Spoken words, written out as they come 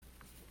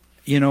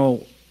You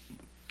know,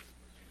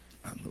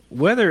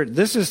 whether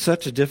this is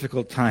such a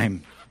difficult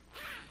time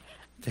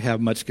to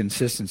have much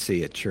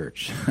consistency at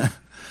church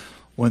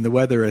when the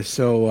weather is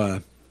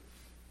so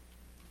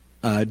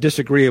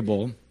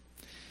disagreeable,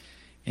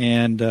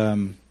 and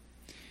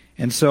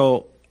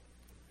so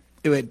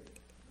I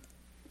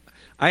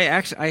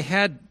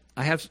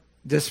have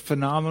this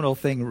phenomenal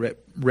thing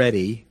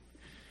ready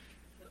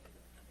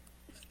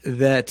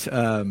that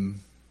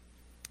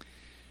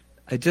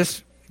I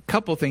just a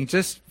couple things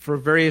just for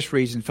various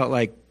reasons felt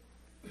like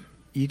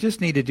you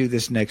just need to do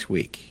this next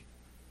week.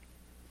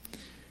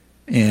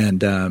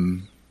 And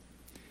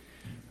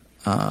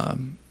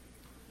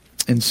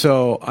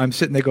so I'm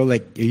sitting there going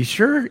like, are you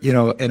sure? You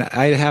know, and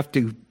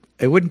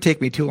it wouldn't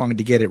take me too long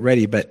to get it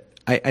ready, but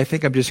I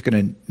think I'm just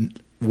going to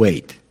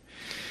wait.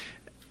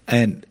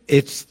 And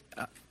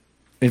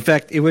in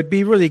fact, it would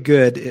be really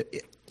good.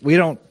 We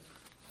don't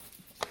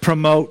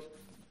promote,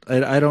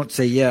 I don't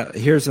say, yeah,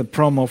 here's a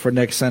promo for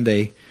next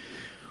Sunday.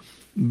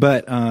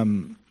 But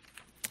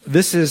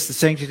this is the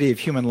Sanctity of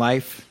Human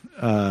Life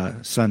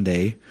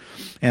Sunday.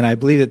 And I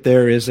believe that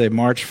there is a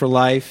March for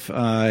Life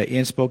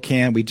in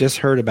Spokane. We just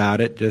heard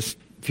about it just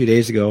a few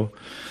days ago.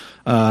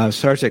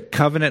 Starts at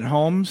Covenant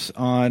Homes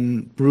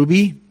on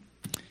Ruby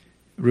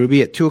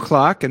at 2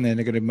 o'clock, and then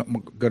they're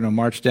going to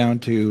march down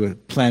to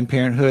Planned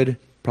Parenthood,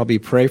 probably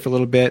pray for a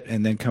little bit,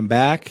 and then come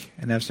back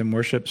and have some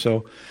worship.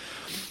 So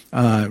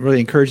really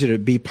encourage you to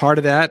be part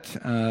of that.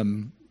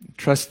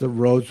 Trust the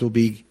roads will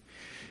be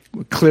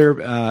clear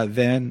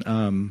then.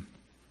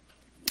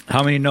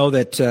 How many know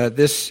that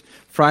this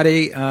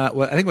Friday, I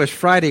think it was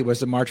Friday,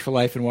 was the March for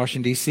Life in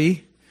Washington,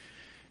 D.C.?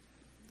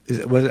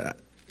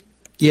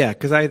 Yeah,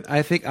 because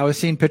I think I was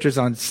seeing pictures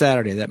on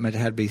Saturday. That might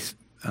have to be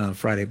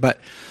Friday.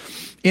 But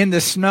in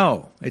the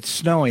snow, it's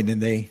snowing,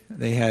 and they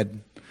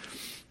had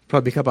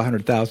probably a couple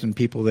 100,000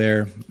 people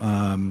there.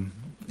 And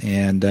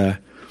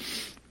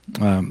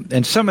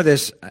some of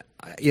this,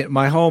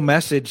 my whole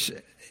message,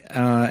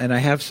 and I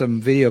have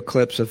some video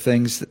clips of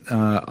things,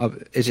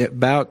 is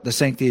about the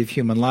sanctity of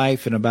human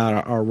life and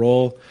about our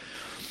role.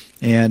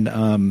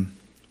 And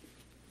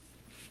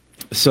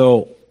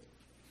so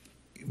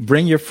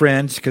bring your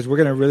friends, because we're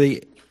going to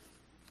really,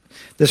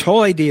 this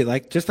whole idea,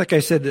 just like I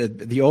said,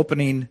 the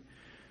opening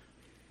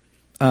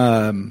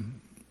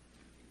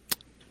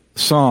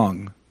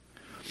song,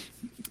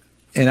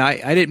 and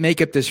I didn't make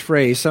up this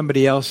phrase,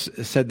 somebody else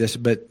said this,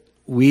 but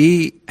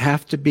we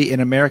have to be, in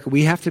America,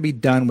 we have to be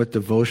done with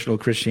devotional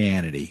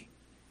Christianity.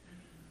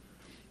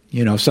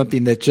 You know,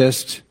 something that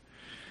just,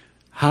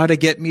 how to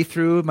get me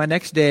through my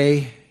next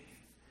day,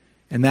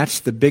 and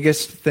that's the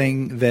biggest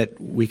thing that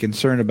we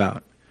concern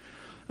about.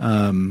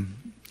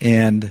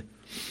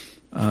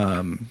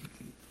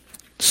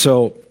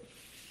 So,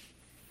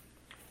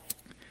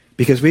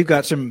 because we've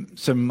got some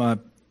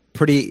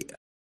pretty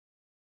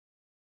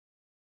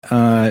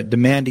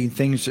demanding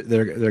things that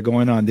are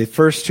going on. The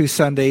first 2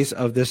 Sundays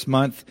of this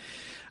month,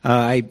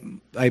 I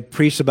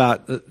preached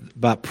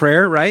about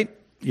prayer, right?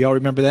 You all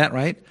remember that,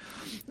 right?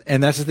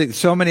 And that's the thing.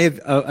 So many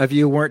of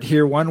you weren't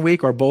here one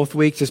week or both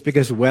weeks just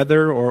because of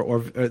weather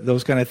or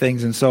those kind of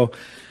things. And so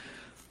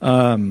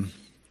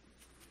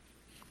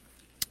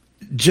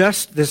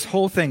just this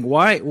whole thing,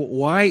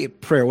 why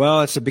prayer?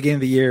 Well, it's the beginning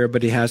of the year,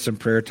 but he has some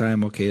prayer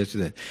time. Okay, let's do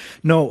that.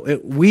 No,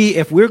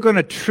 if we're going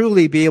to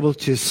truly be able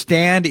to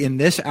stand in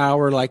this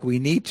hour like we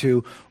need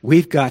to,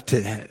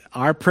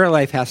 our prayer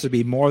life has to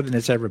be more than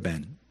it's ever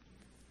been.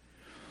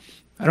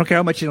 I don't care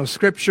how much you know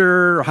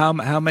Scripture, or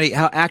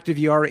how active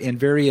you are in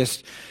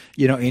various,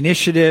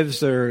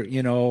 initiatives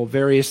or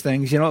various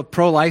things,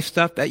 pro-life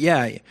stuff.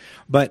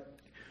 But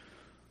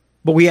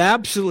we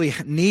absolutely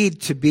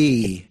need to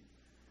be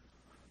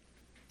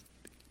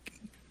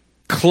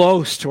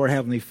close to our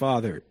Heavenly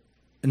Father,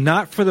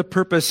 not for the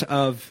purpose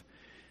of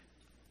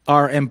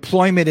our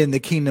employment in the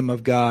kingdom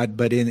of God,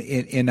 but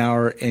in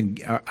our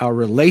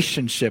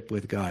relationship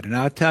with God. And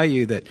I'll tell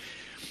you that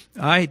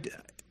I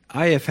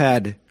have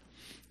had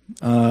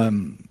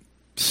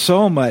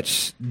so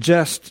much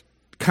just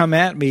come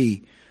at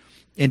me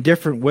in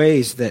different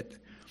ways that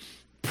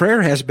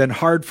prayer has been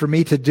hard for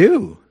me to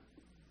do.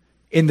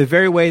 In the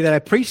very way that I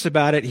preached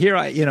about it here,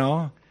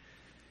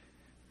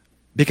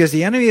 because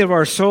the enemy of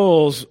our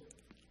souls,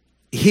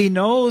 he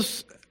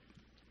knows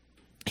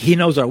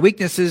our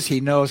weaknesses. He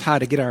knows how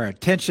to get our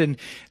attention,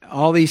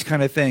 all these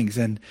kind of things.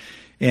 And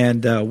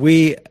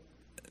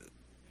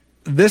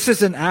this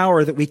is an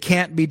hour that we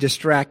can't be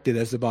distracted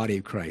as the body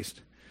of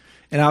Christ.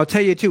 And I'll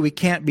tell you too, we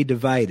can't be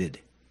divided.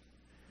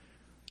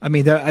 I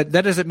mean, that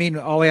doesn't mean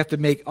all we have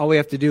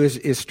to do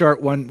is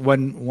start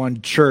one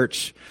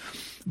church,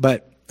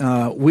 but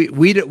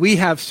we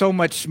have so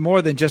much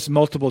more than just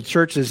multiple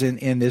churches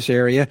in this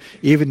area.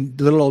 Even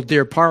little old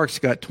Deer Park's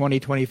got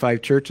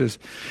 25 churches.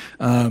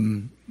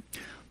 But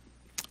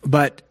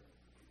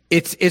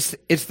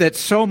it's that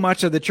so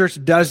much of the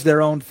church does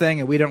their own thing,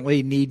 and we don't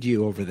really need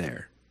you over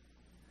there.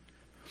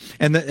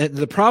 And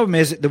the problem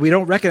is that we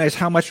don't recognize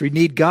how much we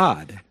need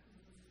God.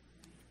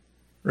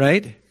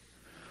 Right?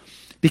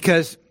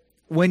 Because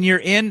when you're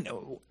in,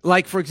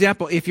 like, for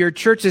example, if your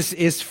church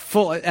is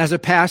full as a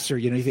pastor,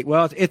 you think,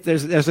 well,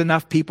 there's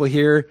enough people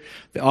here,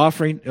 the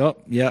offering, oh,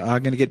 yeah,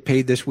 I'm going to get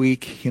paid this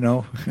week,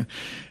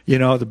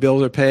 the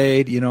bills are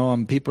paid,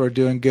 people are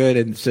doing good,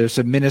 and so there's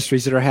some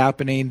ministries that are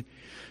happening.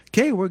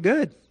 Okay, we're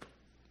good.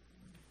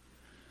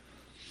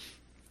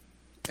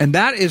 And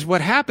that is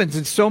what happens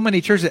in so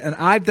many churches, and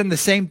I've done the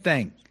same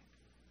thing.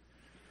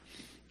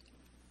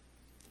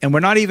 And we're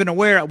not even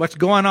aware of what's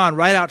going on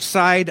right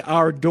outside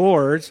our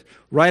doors,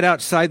 right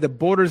outside the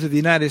borders of the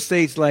United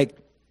States. Like,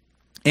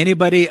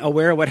 anybody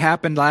aware of what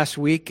happened last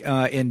week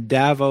in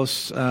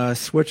Davos,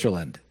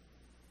 Switzerland?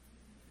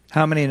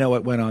 How many know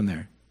what went on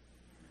there?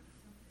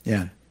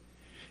 Yeah,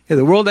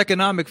 the World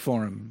Economic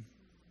Forum,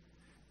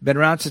 been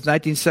around since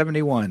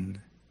 1971.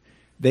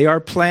 They are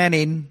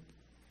planning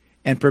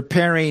and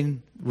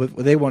preparing,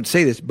 they won't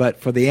say this,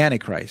 but for the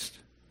Antichrist.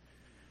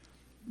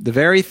 The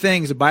very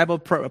things the Bible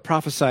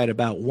prophesied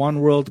about: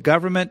 one world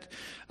government,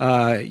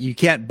 you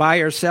can't buy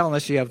or sell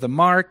unless you have the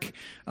mark,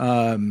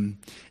 the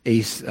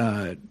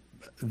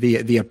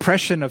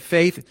oppression of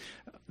faith.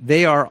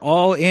 They are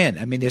all in.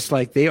 I mean, it's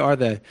like they are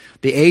the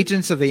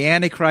agents of the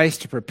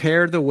Antichrist to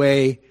prepare the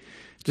way.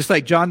 Just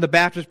like John the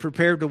Baptist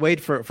prepared the way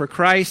for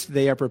Christ,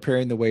 they are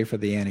preparing the way for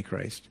the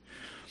Antichrist.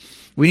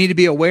 We need to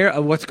be aware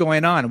of what's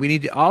going on. We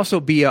need to also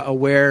be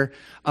aware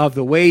of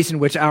the ways in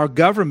which our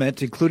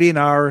government, including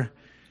our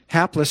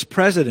hapless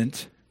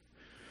president,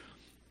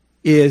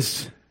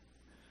 is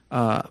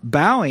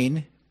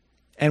bowing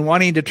and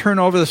wanting to turn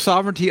over the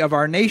sovereignty of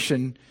our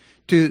nation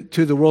to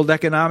the World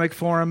Economic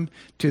Forum,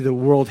 to the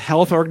World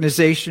Health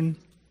Organization,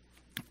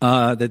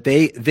 that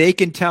they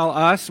can tell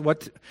us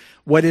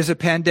what is a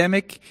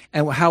pandemic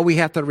and how we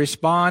have to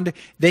respond.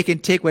 They can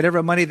take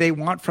whatever money they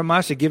want from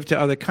us and give it to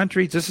other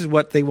countries. This is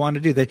what they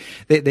want to do.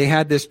 They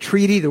had this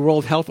treaty. The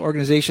World Health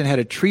Organization had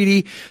a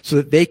treaty so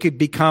that they could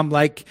become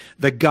like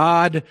the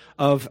god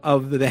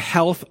of the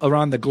health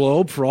around the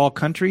globe for all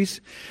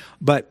countries.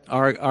 But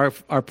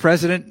our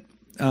president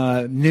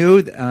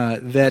knew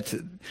that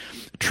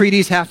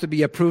treaties have to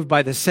be approved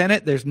by the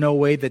Senate. There's no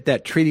way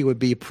that treaty would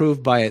be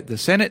approved by the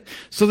Senate.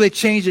 So they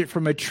changed it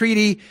from a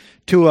treaty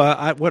to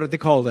what do they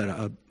call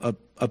that?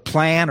 A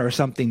plan or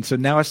something. So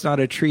now it's not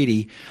a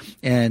treaty,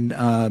 and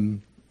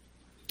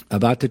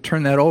about to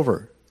turn that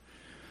over.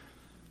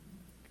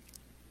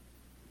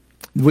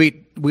 We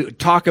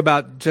talk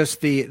about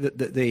just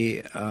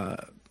the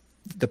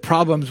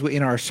problems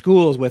in our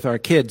schools with our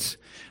kids.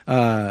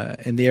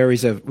 In the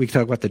areas of, we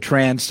talk about the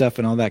trans stuff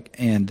and all that,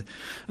 and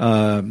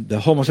the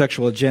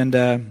homosexual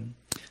agenda,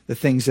 the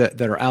things that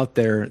are out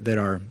there that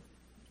are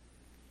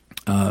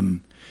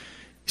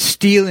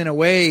stealing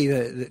away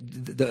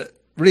the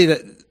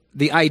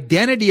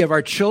identity of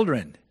our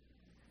children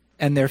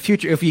and their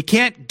future. If you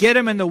can't get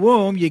them in the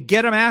womb, you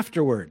get them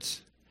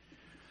afterwards.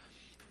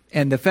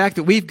 And the fact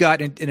that we've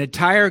got an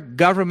entire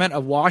government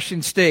of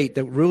Washington State,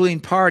 the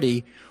ruling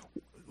party,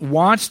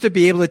 wants to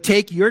be able to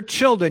take your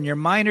children, your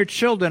minor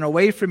children,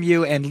 away from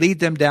you and lead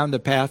them down the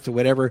path to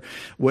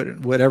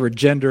whatever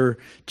gender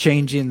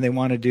changing they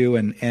want to do,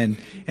 and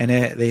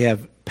they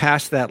have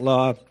passed that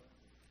law,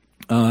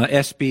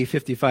 SB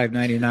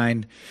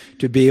 5599,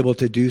 to be able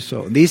to do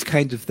so. And these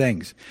kinds of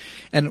things.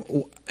 And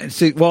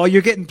so, well,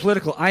 you're getting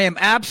political. I am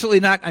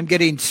absolutely not. I'm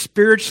getting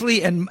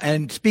spiritually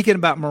and speaking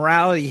about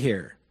morality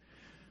here.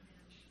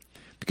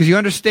 Because you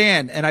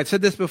understand, and I've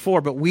said this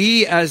before, but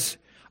we as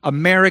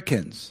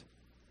Americans,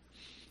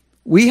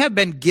 we have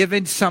been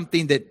given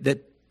something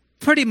that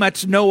pretty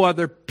much no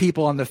other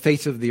people on the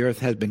face of the earth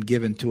has been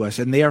given to us,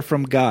 and they are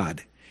from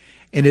God.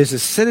 It is a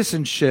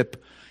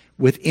citizenship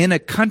within a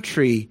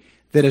country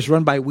that is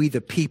run by we the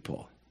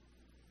people.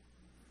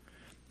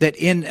 That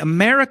in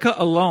America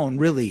alone,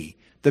 really,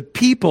 the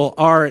people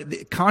are,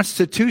 the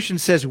Constitution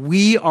says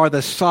we are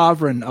the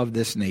sovereign of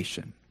this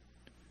nation.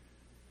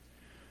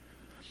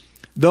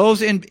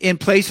 Those in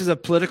places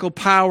of political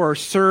power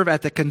serve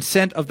at the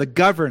consent of the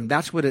governed.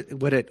 That's what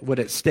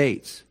it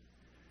states.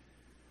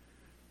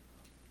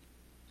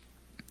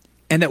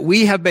 And that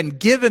we have been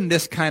given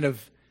this kind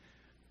of,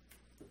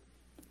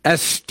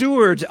 as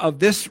stewards of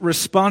this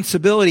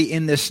responsibility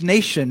in this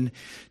nation,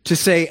 to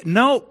say,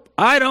 no,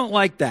 I don't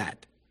like that.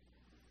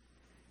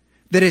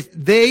 That if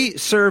they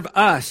serve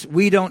us,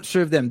 we don't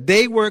serve them.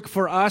 They work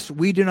for us,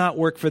 we do not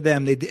work for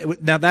them.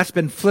 Now that's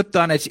been flipped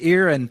on its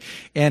ear, and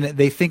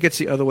they think it's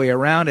the other way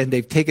around, and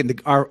they've taken,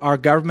 our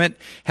government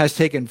has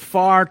taken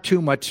far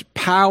too much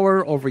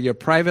power over your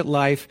private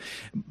life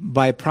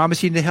by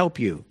promising to help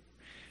you.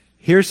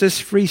 Here's this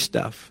free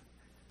stuff.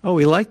 Oh,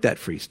 we like that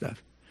free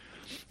stuff.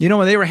 You know,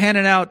 when they were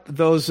handing out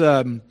those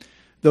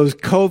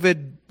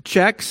COVID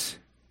checks,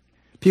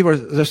 some people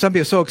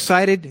are so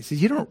excited. They said,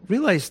 you don't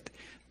realize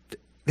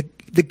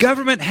the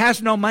government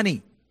has no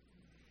money.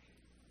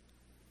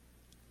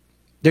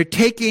 They're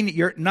taking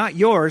not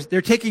yours,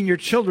 they're taking your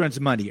children's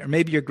money, or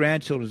maybe your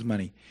grandchildren's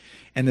money,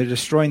 and they're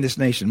destroying this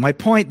nation. My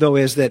point, though,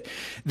 is that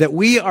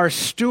we are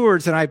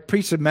stewards, and I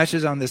preached a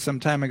message on this some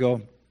time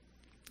ago.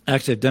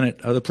 Actually, I've done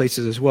it other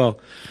places as well.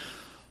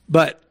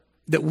 But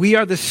that we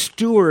are the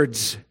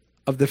stewards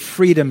of the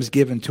freedoms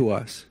given to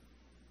us.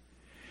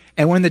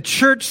 And when the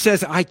church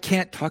says, I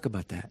can't talk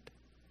about that,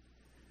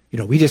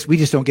 we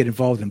just don't get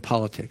involved in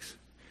politics.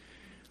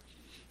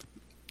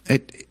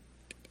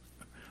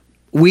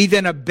 We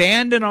then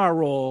abandon our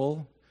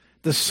role.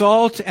 The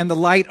salt and the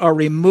light are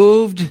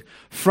removed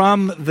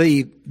from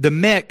the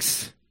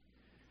mix.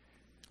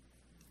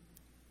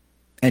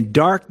 And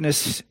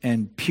darkness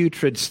and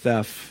putrid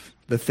stuff,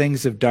 the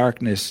things of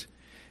darkness,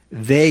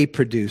 they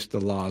produce the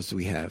laws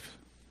we have.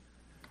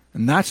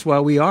 And that's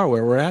why we are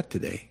where we're at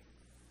today.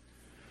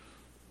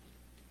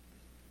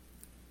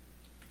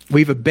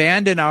 We've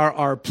abandoned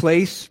our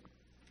place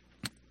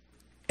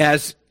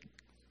as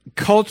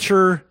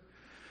culture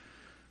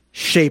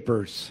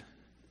shapers.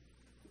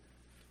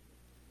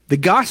 The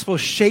gospel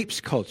shapes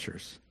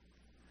cultures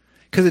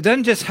because it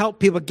doesn't just help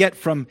people get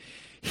from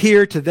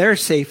here to there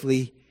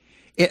safely.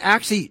 It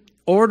actually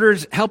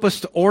help us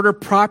to order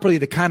properly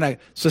the kind of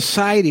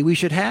society we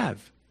should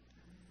have.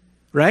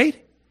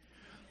 Right?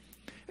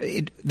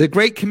 The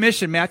Great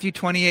Commission, Matthew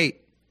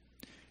 28,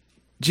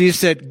 Jesus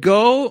said,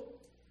 go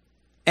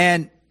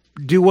and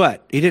do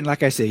what? He didn't,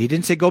 like I said, he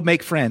didn't say go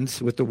make friends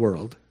with the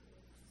world.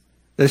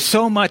 There's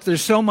so much of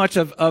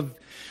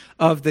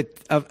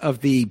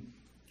the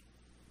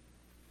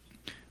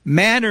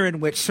manner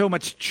in which so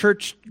much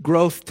church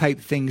growth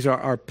type things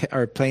are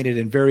planted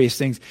in various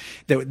things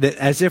that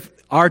as if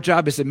our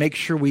job is to make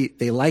sure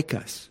they like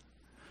us.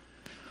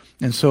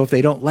 And so if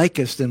they don't like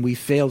us, then we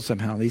failed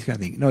somehow, these kind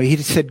of things. No, he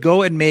said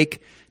go and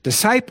make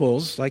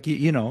disciples, like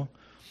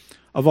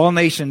of all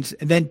nations,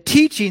 and then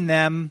teaching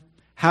them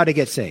how to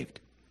get saved.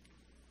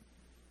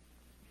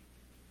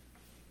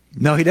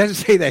 No, he doesn't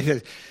say that. He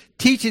says,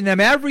 teaching them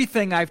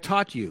everything I've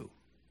taught you.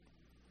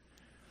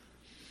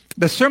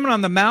 The Sermon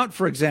on the Mount,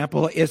 for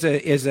example, is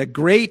a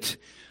great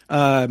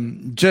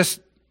just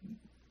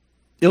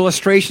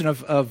illustration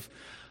of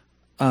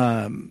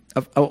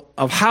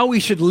how we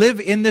should live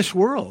in this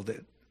world.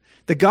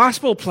 The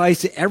gospel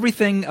applies to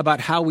everything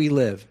about how we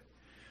live,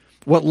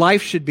 what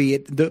life should be.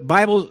 The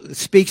Bible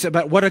speaks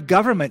about what a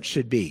government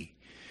should be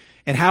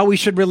and how we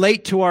should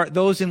relate to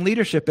those in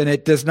leadership. And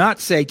it does not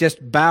say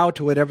just bow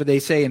to whatever they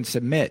say and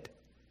submit.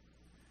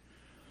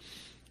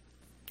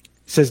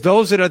 It says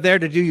those that are there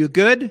to do you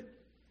good,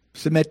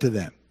 submit to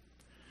them.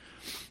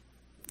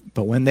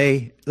 But when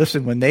they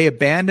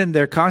abandon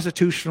their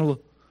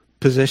constitutional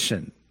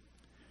position,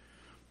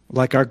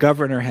 like our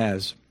governor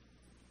has,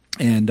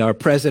 and our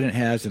president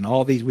has, and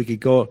all these, we could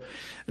go,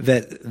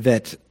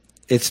 that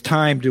it's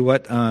time to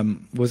what,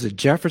 was it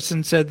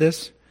Jefferson said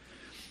this?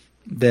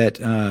 That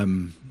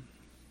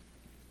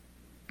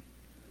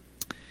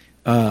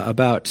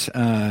about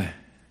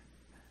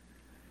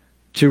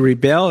to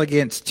rebel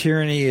against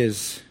tyranny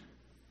is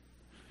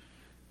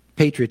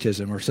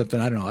patriotism or something.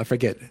 I don't know. I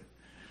forget.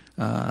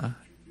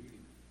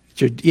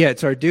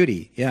 It's our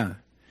duty. Yeah.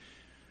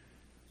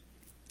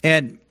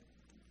 And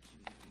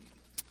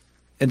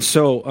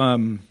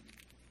so,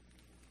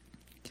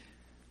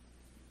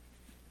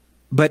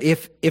 but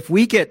if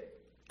we get,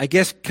 I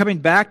guess, coming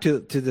back to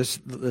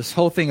this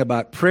whole thing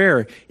about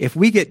prayer, if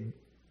we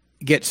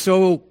get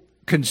so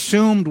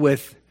consumed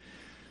with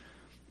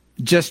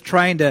just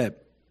trying to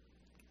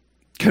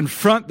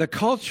confront the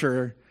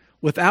culture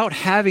without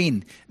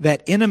having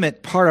that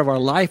intimate part of our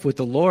life with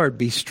the Lord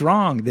be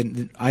strong,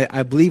 then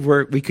I believe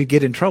we could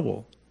get in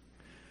trouble.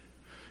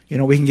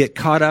 We can get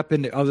caught up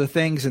into other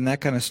things and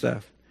that kind of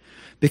stuff.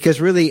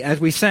 Because really, as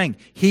we sang,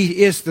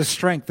 He is the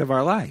strength of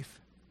our life,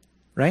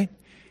 right?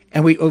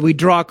 And we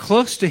draw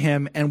close to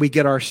Him and we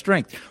get our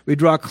strength. We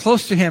draw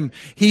close to Him.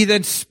 He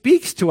then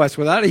speaks to us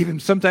without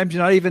sometimes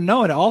you're not even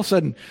knowing. All of a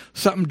sudden,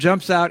 something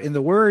jumps out in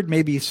the Word,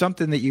 maybe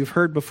something that you've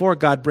heard before,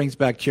 God brings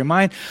back to your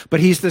mind. But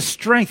He's the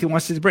strength He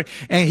wants to bring.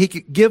 And He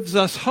gives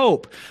us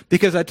hope.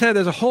 Because I tell you,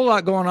 there's a whole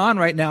lot going on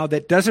right now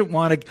that doesn't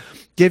want to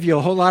give you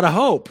a whole lot of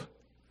hope.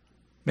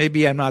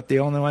 Maybe I'm not the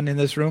only one in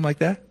this room like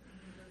that.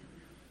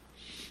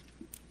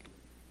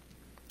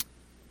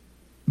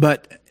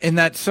 But in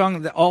that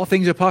song, all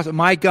things are possible.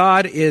 My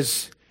God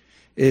is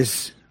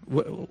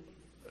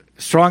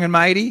strong and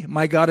mighty.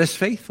 My God is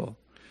faithful.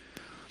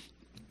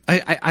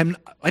 I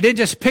didn't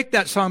just pick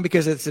that song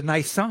because it's a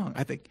nice song.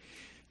 I think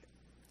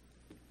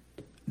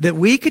that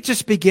we could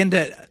just begin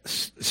to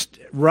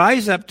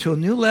rise up to a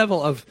new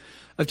level of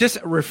just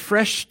a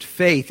refreshed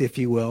faith, if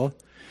you will,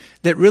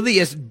 that really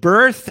is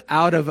birthed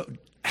out of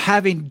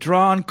having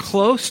drawn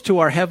close to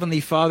our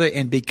Heavenly Father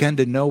and begun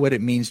to know what it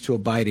means to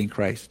abide in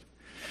Christ.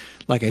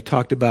 Like I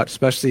talked about,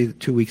 especially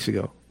 2 weeks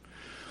ago.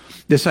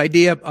 This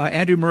idea,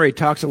 Andrew Murray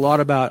talks a lot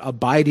about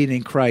abiding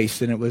in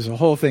Christ, and it was a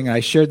whole thing.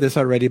 I shared this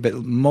already, but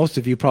most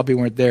of you probably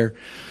weren't there.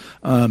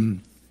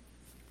 In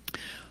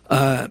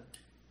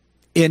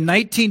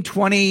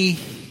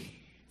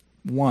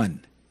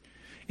 1921,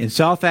 in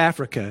South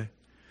Africa,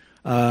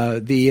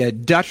 the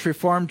Dutch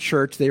Reformed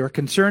Church, they were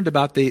concerned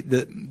about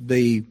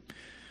the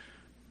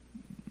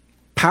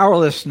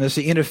powerlessness,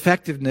 the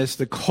ineffectiveness,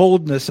 the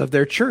coldness of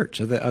their church,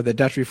 of the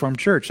Dutch Reformed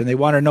Church. And they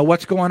wanted to know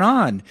what's going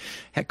on.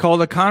 Had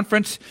called a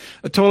conference,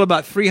 told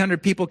about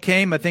 300 people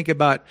came. I think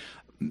about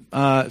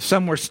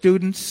some were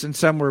students and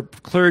some were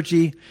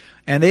clergy,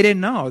 and they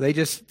didn't know. They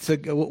just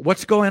said,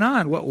 "What's going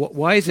on?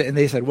 Why is it?" And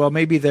they said, "Well,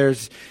 maybe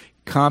there's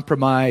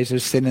compromise,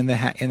 there's sin in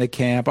the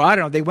camp." Or I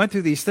don't know. They went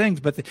through these things,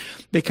 but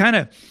they kind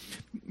of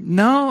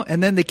no.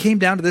 And then they came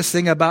down to this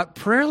thing about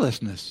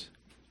prayerlessness.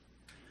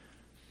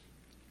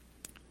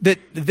 That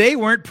they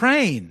weren't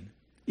praying.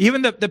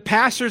 Even the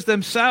pastors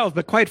themselves.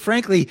 But quite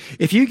frankly,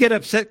 if you get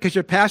upset because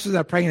your pastor's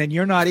not praying and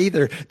you're not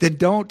either, then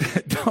don't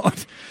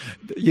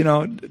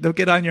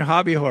get on your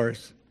hobby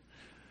horse.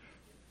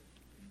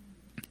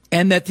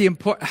 And that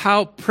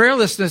how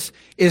prayerlessness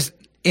is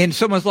in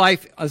someone's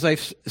life, as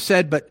I've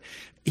said, but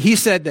he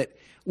said that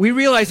we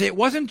realized it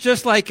wasn't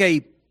just like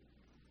a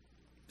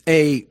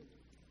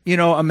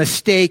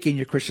mistake in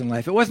your Christian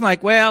life. It wasn't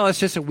like, well, it's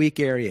just a weak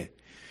area.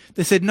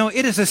 They said, no,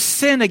 it is a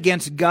sin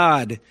against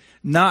God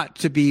not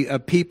to be a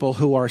people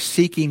who are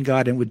seeking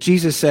God. And what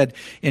Jesus said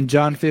in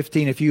John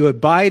 15, if you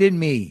abide in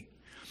me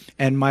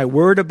and my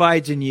word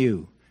abides in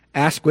you,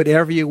 ask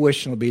whatever you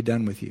wish and it will be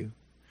done with you.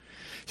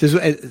 He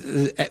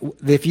says,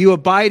 if you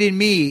abide in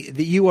me,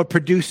 that you will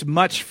produce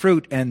much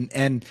fruit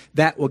and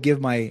that will give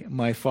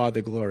my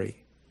Father glory.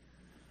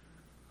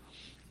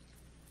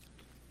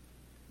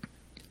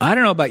 I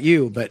don't know about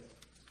you, but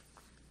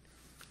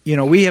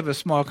we have a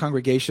small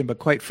congregation, but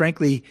quite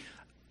frankly,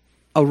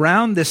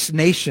 around this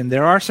nation,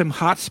 there are some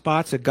hot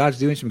spots that God's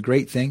doing some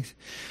great things.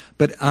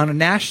 But on a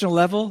national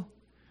level,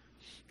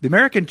 the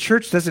American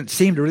church doesn't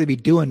seem to really be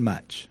doing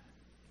much.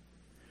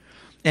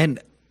 And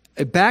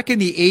back in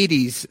the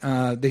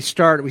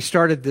 80s, we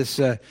started this,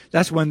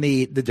 that's when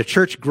the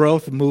church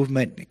growth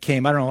movement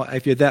came. I don't know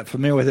if you're that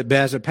familiar with it, but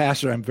as a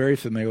pastor, I'm very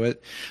familiar with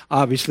it,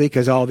 obviously,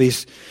 because all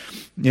these,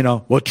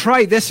 well,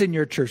 try this in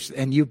your church,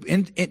 and you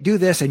do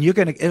this, and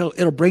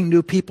it'll bring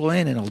new people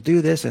in, and it'll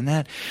do this and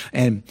that,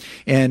 and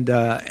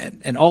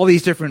all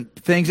these different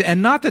things.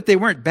 And not that they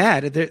weren't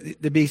bad.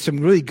 There'd be some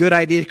really good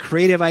ideas,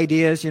 creative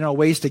ideas,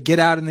 ways to get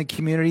out in the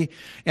community,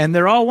 and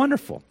they're all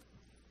wonderful.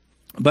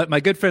 But my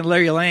good friend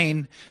Larry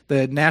Lane,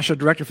 the national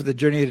director for the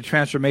Journey to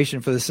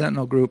Transformation for the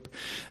Sentinel Group,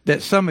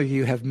 that some of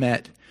you have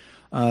met,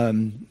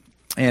 and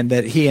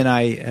that he and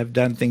I have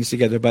done things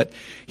together. But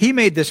he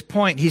made this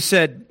point. He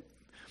said,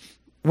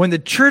 when the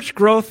church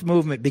growth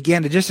movement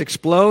began to just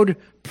explode,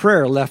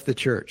 prayer left the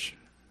church.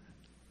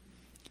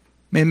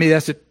 Maybe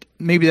that's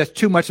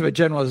too much of a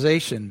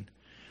generalization.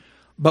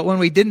 But when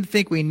we don't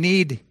think we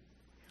need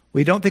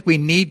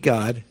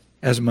God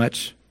as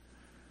much,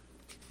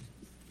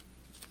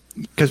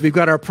 because we've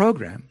got our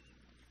program.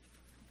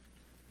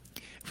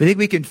 If we think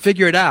we can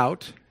figure it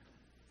out,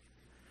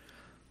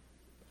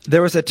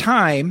 there was a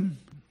time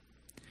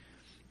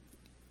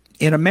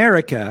in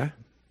America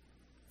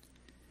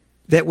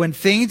that when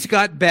things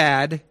got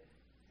bad,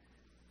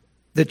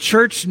 the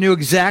church knew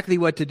exactly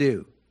what to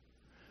do.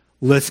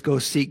 Let's go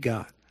seek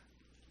God.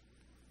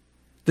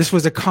 This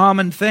was a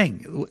common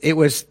thing.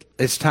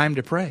 It's time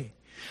to pray.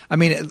 I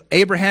mean,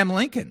 Abraham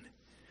Lincoln,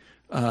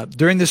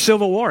 during the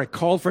Civil War, it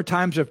called for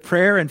times of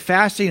prayer and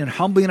fasting and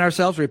humbling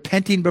ourselves,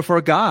 repenting before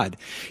God.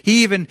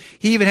 He even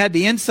had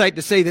the insight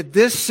to say that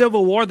this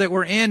Civil War that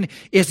we're in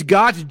is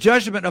God's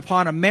judgment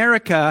upon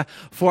America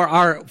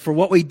for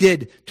what we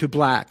did to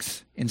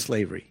blacks in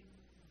slavery.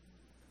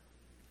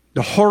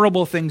 The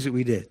horrible things that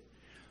we did.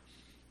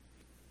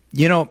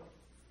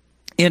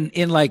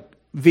 In like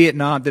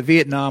Vietnam, the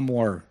Vietnam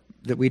War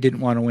that we didn't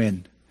want to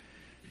win.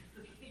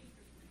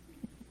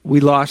 We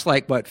lost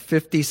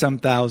 50-some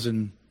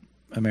thousand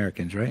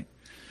Americans, right?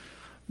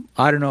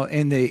 I don't know.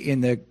 In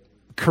the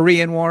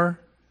Korean War,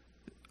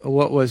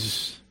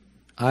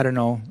 I don't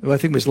know. Well, I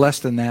think it was less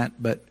than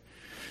that, but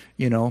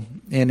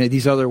and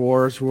these other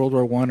wars, World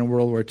War I and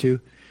World War II.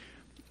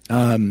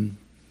 I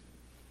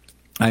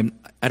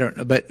don't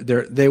know, but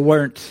they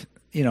weren't.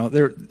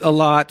 There a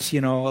lots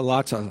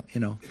of.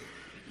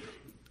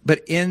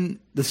 But in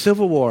the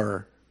Civil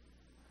War,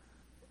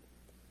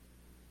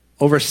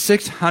 over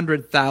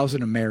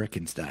 600,000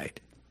 Americans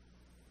died.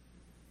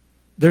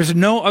 There's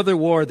no other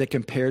war that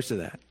compares to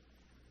that.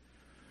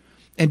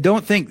 And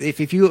don't think,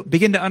 if you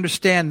begin to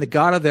understand the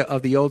God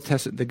of the Old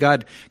Testament, the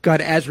God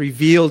as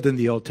revealed in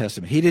the Old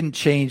Testament, he didn't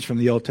change from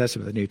the Old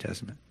Testament to the New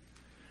Testament.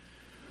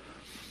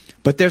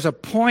 But there's a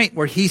point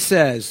where he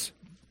says,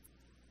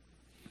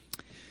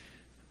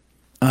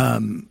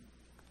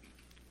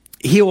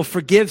 he will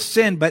forgive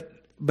sin, but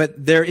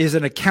there is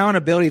an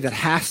accountability that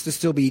has to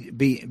still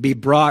be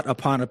brought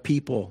upon a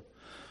people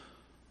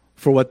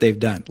for what they've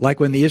done. Like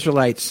when the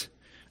Israelites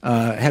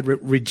had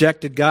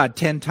rejected God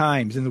 10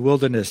 times in the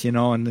wilderness,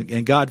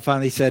 and God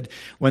finally said,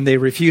 when they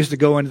refused to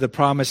go into the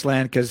promised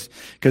land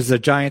because the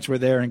giants were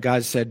there, and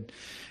God said,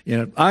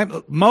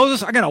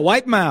 Moses, I'm going to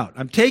wipe them out.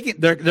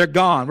 They're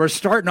gone. We're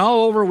starting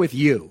all over with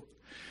you,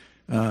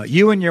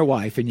 you and your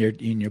wife and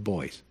your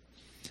boys.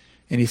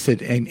 And he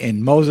said,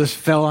 and Moses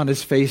fell on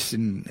his face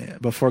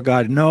before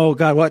God. No,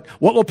 God, what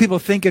will people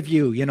think of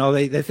you?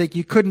 They think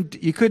you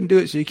couldn't do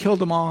it, so you killed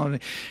them all.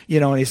 And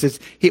he says,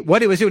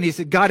 what he was doing, he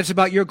said, God, it's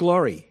about your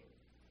glory.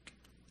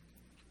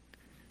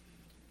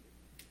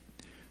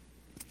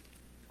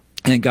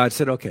 And God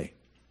said, okay,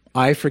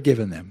 I've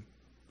forgiven them.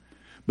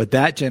 But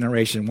that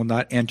generation will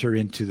not enter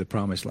into the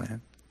promised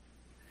land.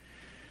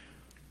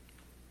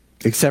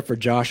 Except for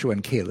Joshua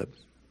and Caleb.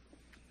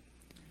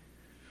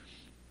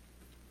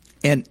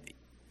 And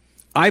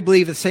I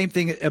believe the same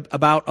thing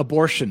about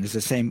abortion is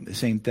the same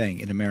thing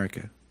in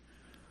America.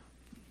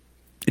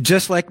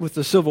 Just like with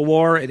the Civil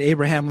War, and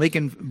Abraham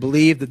Lincoln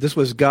believed that this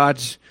was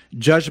God's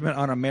judgment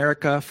on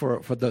America for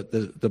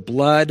the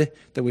blood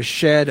that was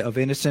shed of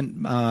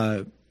innocent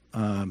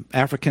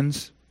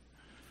Africans,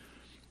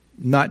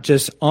 not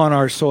just on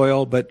our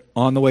soil, but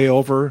on the way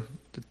over.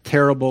 The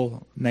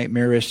terrible,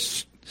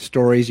 nightmarish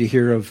stories you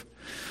hear of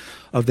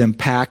them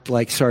packed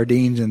like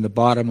sardines in the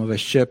bottom of a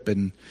ship,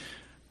 and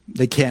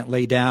they can't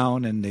lay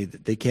down, and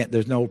they can't.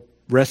 There's no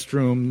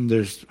restroom.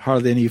 There's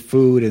hardly any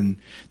food, and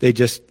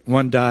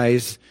one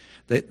dies.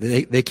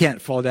 They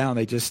can't fall down.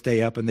 They just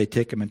stay up, and they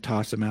take them and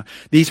toss them out.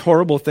 These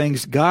horrible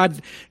things.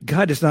 God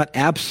is not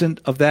absent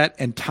of that,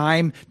 and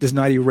time does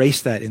not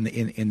erase that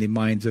in the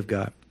minds of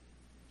God.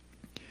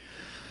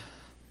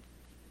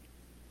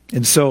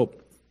 And so,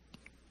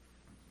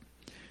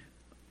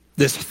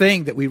 this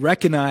thing that we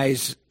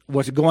recognize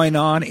what's going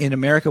on in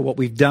America, what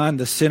we've done,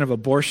 the sin of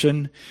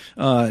abortion,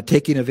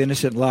 taking of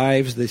innocent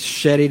lives, the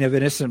shedding of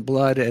innocent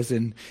blood, as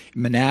in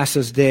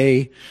Manasseh's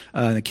day,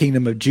 the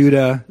kingdom of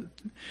Judah,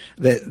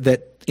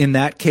 that in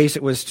that case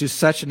it was to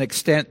such an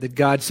extent that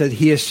God said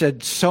he has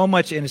shed so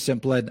much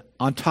innocent blood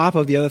on top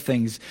of the other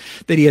things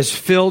that he has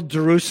filled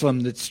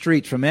Jerusalem, the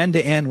streets from end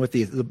to end with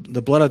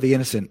the blood of the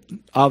innocent.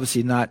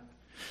 Obviously not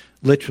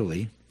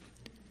literally.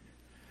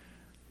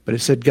 But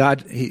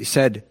he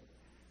said,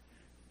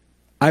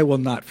 I will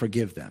not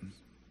forgive them.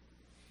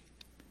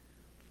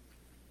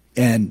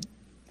 And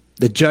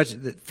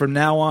from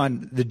now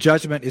on, the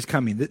judgment is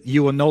coming.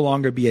 You will no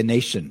longer be a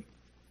nation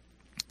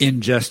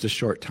in just a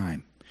short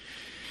time.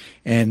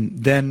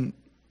 And then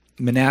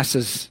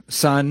Manasseh's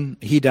son,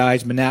 he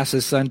dies.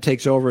 Manasseh's son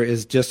takes over,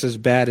 is just as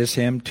bad as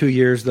him. 2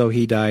 years, though,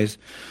 he dies.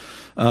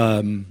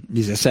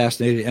 He's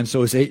assassinated. And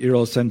so his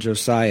 8-year-old son,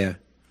 Josiah,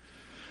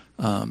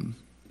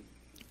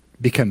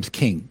 becomes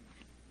king.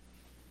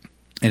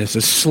 And it's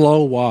a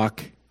slow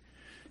walk.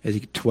 As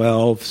he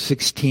 12,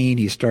 16,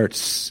 they start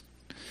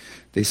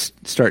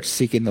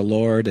seeking the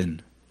Lord,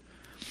 and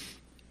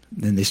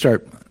then they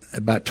start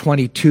about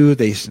 22.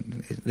 They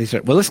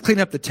start, well, let's clean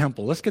up the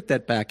temple. Let's get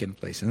that back in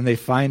place. And then they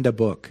find a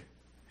book,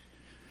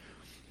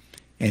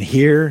 and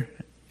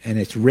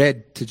it's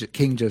read to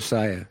King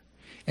Josiah,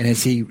 and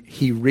as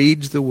he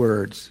reads the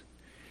words,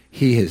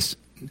 he is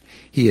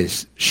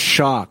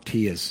shocked.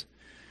 He is.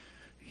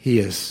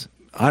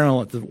 I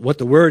don't know what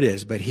the word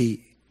is, but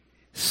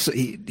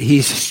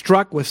he's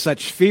struck with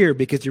such fear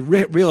because he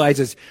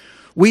realizes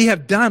we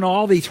have done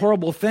all these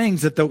horrible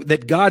things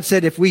that God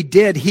said if we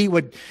did, he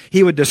would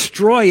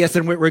destroy us,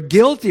 and we're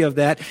guilty of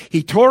that.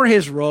 He tore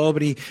his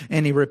robe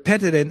and he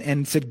repented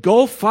and said,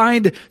 "Go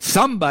find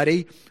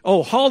somebody."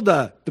 Oh,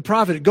 Huldah, the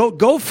prophet,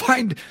 go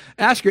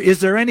ask her, is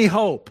there any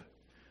hope?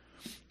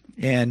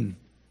 And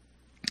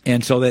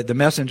so that the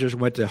messengers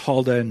went to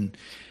Huldah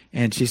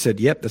and she said,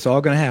 "Yep, that's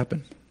all going to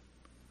happen.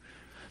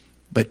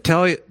 But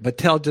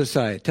tell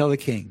Josiah, tell the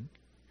king,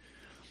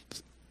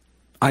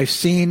 I've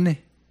seen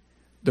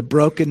the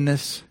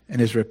brokenness and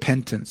his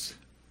repentance."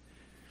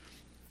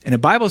 And the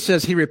Bible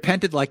says he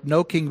repented like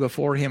no king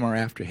before him or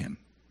after him,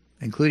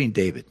 including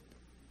David.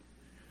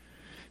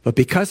 But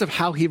because of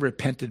how he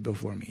repented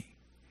before me,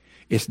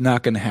 it's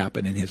not going to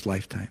happen in his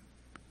lifetime.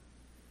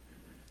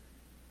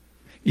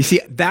 You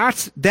see,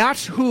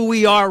 that's who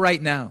we are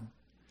right now.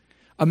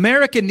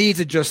 America needs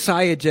a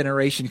Josiah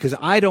generation because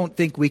I don't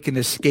think we can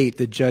escape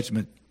the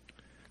judgment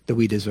that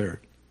we deserve.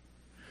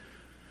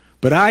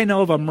 But I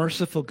know of a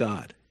merciful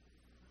God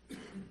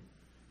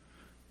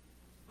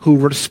who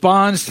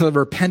responds to the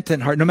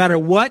repentant heart, no matter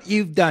what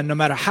you've done, no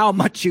matter how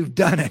much you've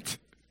done it.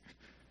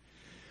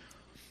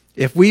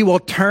 If we will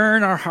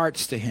turn our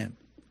hearts to him,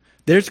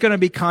 there's going to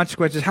be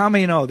consequences. How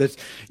many know that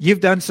you've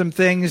done some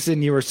things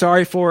and you were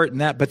sorry for it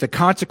but the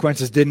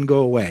consequences didn't go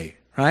away,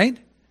 right?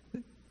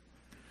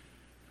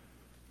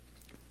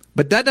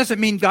 But that doesn't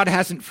mean God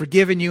hasn't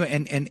forgiven you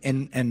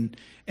and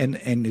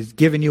has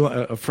given you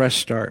a fresh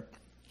start.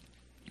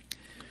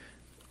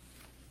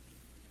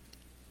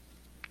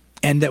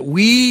 And that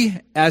we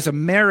as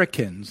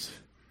Americans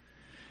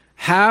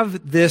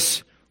have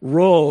this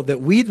role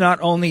that we not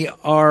only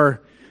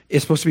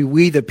it's supposed to be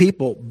we the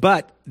people,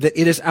 but that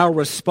it is our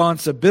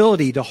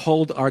responsibility to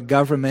hold our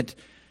government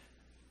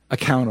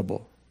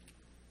accountable.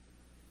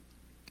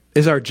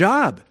 It's our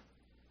job.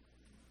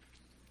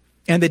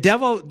 And the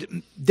devil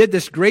did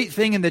this great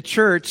thing in the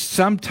church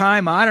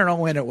sometime, I don't know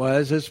when it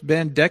was, it's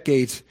been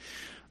decades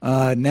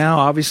now,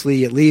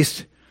 obviously, at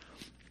least.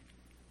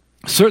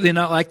 Certainly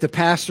not like the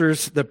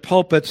pastors, the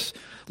pulpits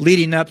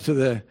leading up to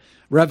the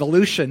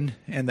revolution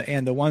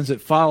and the ones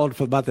that followed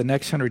for about the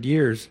next 100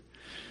 years.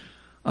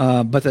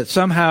 But that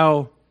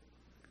somehow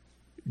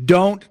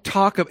don't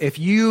talk, if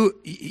you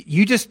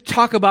just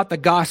talk about the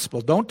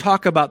gospel, don't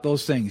talk about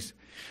those things.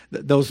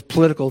 Those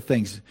political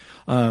things.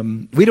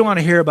 We don't want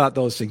to hear about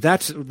those things.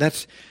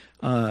 That's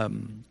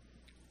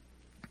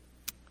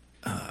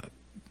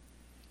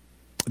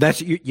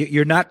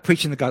you're not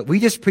preaching the gospel. We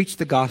just preach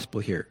the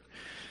gospel here.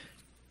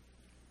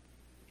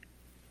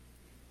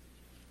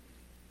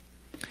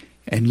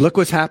 And look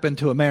what's happened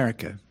to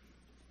America.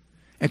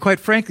 And quite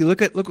frankly,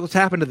 look what's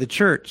happened to the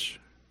church.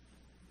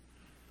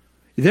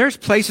 There's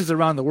places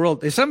around the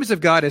world. The Assemblies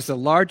of God is the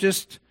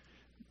largest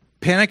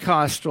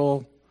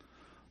Pentecostal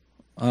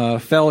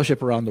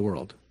fellowship around the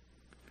world.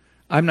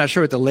 I'm not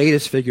sure what the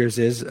latest figures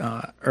is,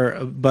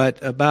 but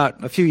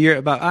about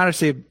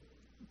honestly,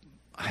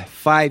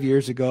 5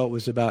 years ago, it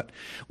was about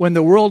when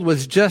the world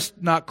was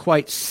just not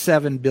quite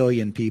 7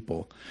 billion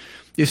people.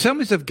 The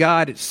Assemblies of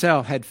God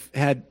itself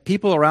had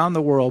people around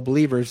the world,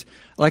 believers,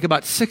 like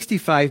about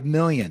 65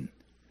 million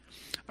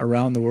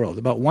around the world,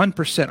 about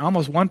 1%,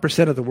 almost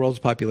 1% of the world's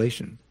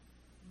population.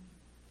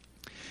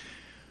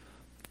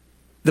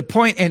 The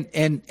point,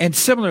 and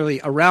similarly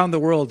around the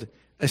world,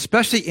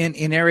 especially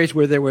in areas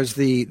where there was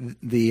the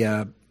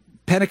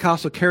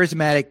Pentecostal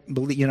charismatic,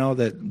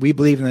 that we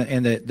believe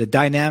in the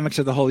dynamics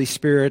of the Holy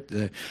Spirit,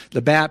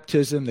 the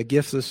baptism, the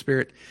gifts of the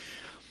Spirit.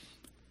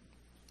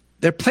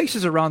 There are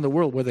places around the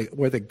world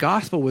where the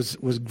gospel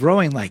was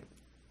growing like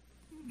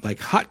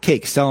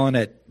hotcakes selling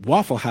at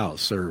Waffle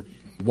House or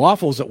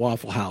waffles at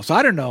Waffle House.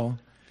 I don't know.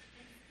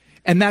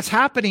 And that's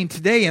happening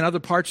today in other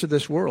parts of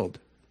this world.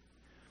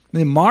 I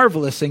mean,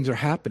 marvelous things are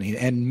happening,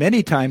 and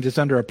many times it's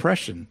under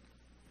oppression.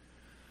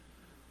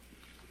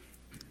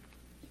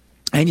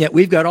 And yet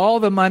we've got all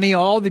the money,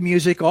 all the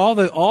music, all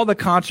the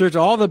concerts,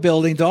 all the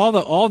buildings,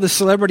 all the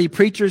celebrity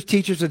preachers,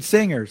 teachers, and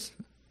singers.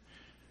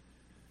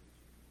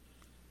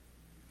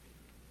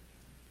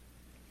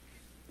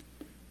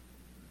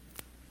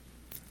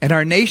 And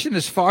our nation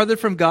is farther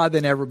from God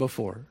than ever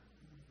before.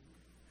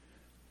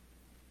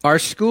 Our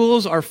public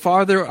schools are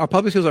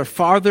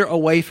farther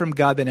away from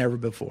God than ever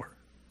before.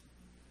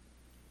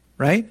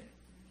 Right?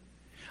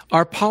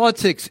 Our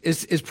politics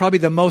is probably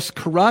the most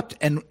corrupt,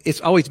 and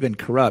it's always been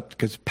corrupt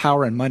because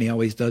power and money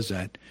always does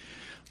that.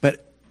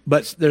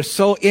 But they're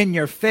so in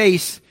your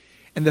face,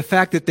 and the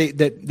fact that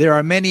there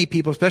are many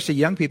people, especially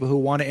young people, who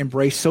want to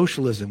embrace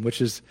socialism,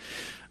 which is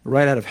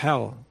right out of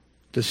hell,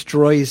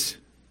 destroys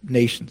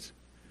nations.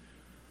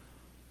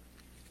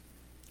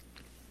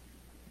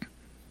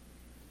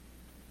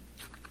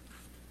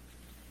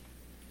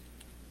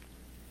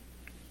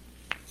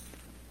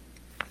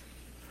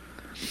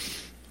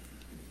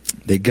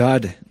 That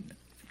God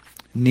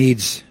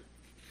needs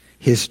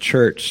His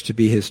church to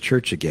be His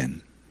church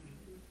again.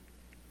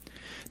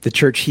 The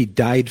church He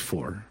died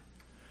for.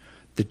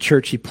 The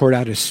church He poured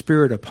out His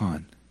Spirit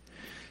upon.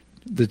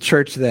 The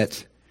church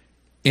that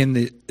in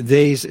the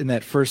days in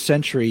that first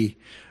century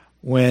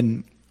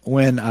when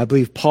I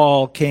believe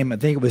Paul came, I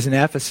think it was in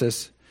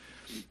Ephesus,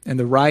 and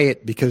the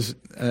riot because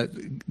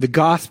the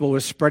gospel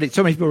was spreading.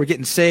 So many people were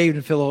getting saved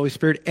and filled with the Holy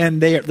Spirit,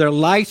 and their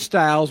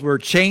lifestyles were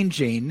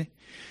changing.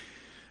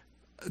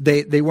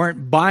 They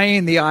weren't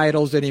buying the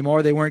idols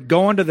anymore. They weren't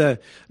going to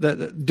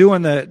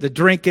doing the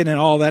drinking and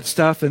all that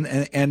stuff.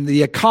 And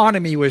the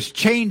economy was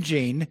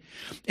changing.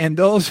 And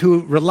those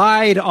who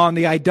relied on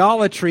the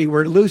idolatry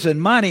were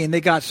losing money. And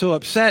they got so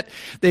upset.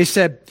 They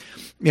said,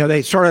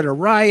 they started a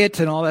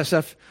riot and all that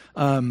stuff.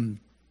 And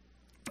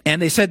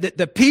they said that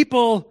the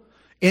people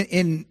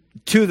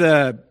to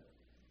the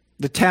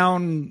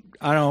town,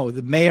 I don't know,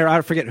 the mayor,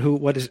 I forget who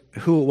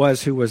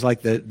was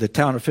like the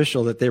town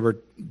official that they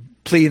were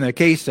pleading their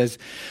case, says,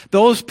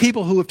 those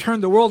people who have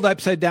turned the world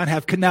upside down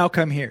can now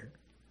come here.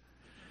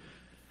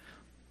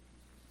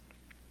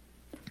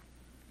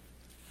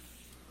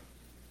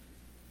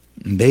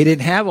 And they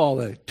didn't have all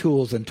the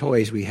tools and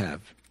toys we have.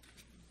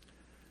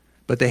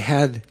 But they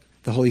had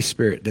the Holy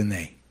Spirit, didn't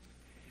they?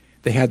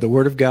 They had the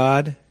Word of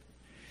God,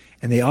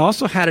 and they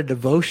also had a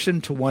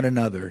devotion to one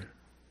another.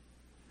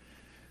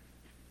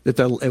 That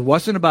it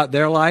wasn't about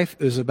their life,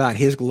 it was about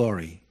His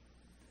glory.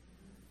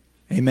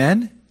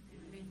 Amen?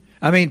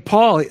 I mean,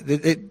 Paul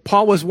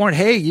was warned,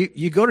 hey,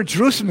 you go to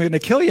Jerusalem, they're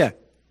going to kill you.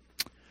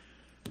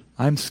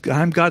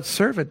 I'm God's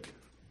servant.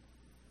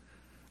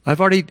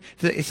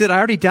 He said, I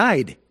already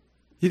died.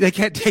 They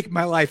can't take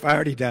my life. I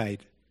already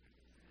died.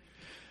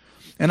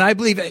 And I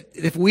believe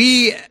if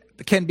we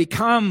can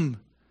become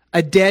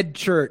a dead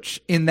church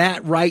in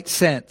that right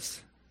sense,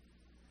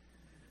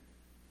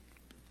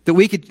 that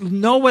we could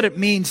know what it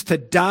means to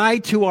die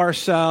to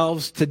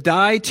ourselves, to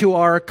die to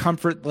our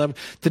comfort level,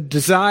 to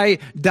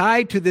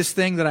die to this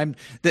thing that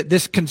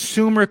this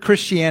consumer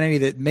Christianity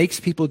that makes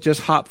people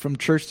just hop from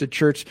church to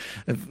church.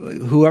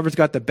 Whoever's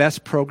got the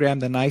best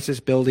program, the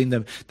nicest building,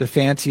 the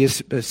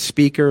fanciest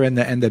speaker,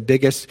 and the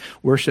biggest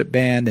worship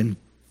band,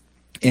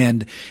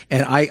 and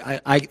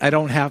I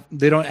don't have.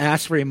 They don't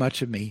ask very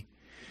much of me.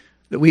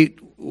 That we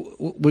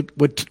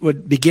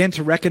would begin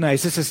to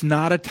recognize this is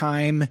not a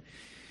time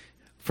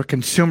for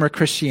consumer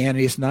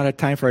Christianity. It's not a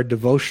time for our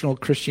devotional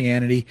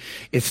Christianity.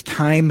 It's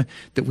time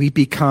that we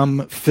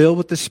become filled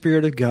with the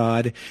Spirit of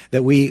God,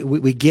 that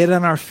we get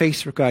on our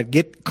face for God,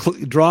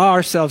 draw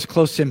ourselves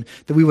close to Him,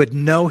 that we would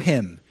know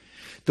Him,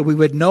 that we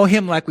would know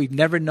Him like we've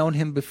never known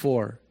Him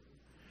before,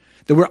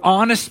 that we're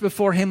honest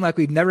before Him like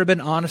we've never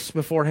been honest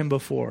before Him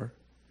before,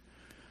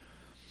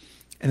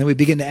 And then we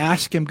begin to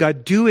ask him,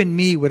 God, do in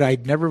me what I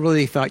never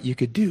really thought you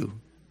could do.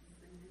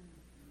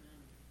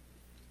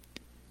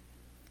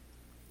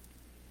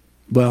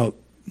 Well,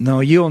 no,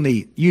 you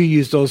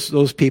use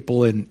those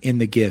people in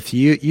the gift.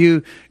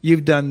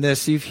 You've done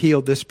this, you've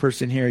healed this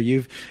person here,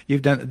 you've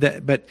done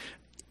that, but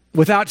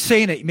without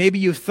saying it, maybe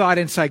you've thought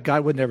inside,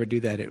 God would never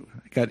do that.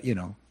 God,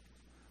 It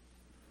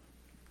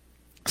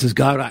says,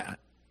 God,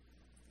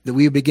 that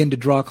we begin to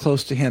draw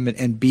close to him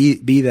and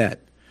be that.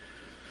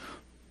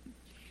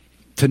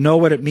 To know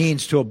what it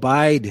means to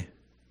abide,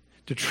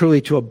 to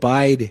truly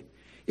abide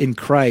in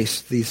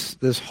Christ.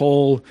 This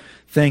whole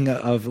thing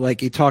of, like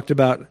he talked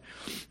about,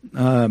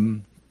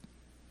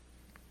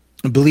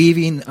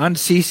 believing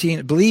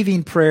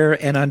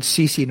prayer and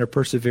unceasing or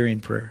persevering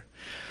prayer.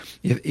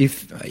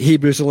 If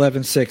Hebrews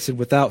 11:6, and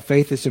without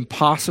faith it's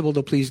impossible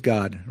to please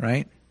God,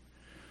 right?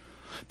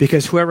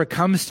 Because whoever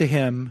comes to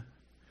him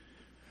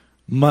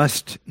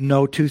must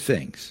know two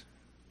things.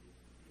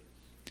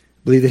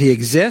 Believe that he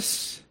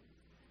exists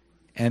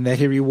and that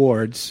he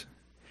rewards.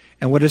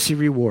 And what does he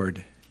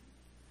reward?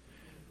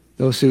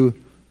 Those who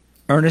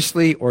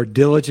earnestly or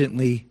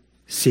diligently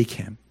seek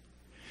him.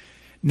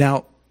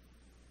 Now,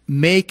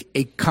 make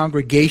a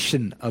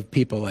congregation of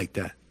people like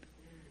that.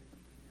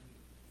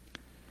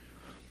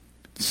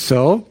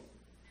 So,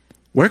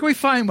 where can we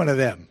find one of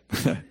them?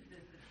 And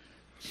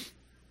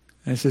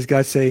this is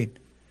God saying,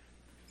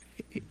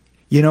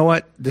 you know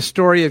what? The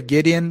story of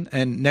Gideon,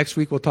 and next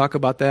week we'll talk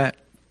about that,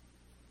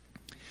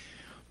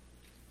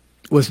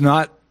 was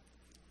not,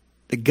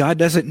 God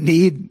doesn't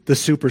need the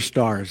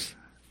superstars.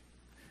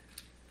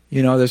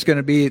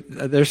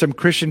 There's some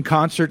Christian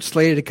concerts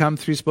slated to come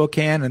through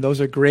Spokane, and those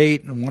are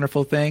great and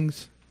wonderful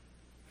things.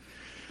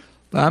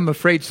 But I'm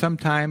afraid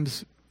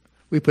sometimes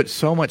we put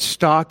so much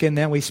stock in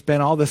them, we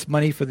spend all this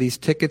money for these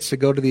tickets to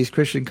go to these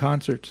Christian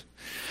concerts.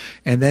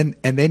 And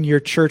then your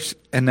church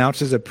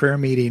announces a prayer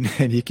meeting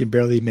and you can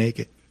barely make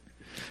it.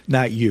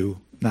 Not you.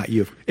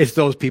 It's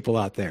those people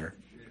out there.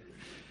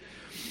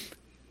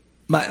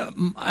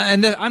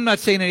 And I'm not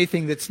saying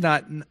anything that's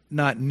not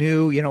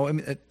new,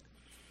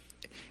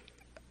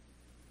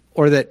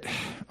 or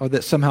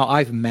that somehow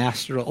I've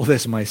mastered all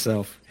this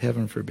myself.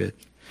 Heaven forbid.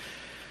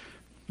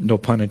 No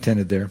pun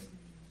intended there.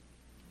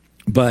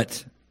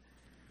 But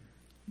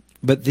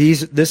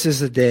this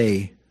is a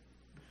day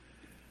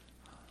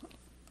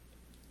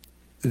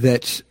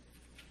that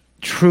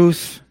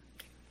truth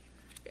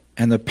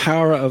and the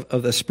power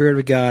of the Spirit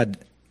of God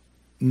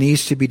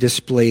needs to be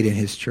displayed in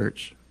his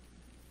church.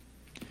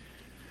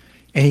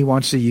 And he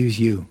wants to use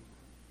you.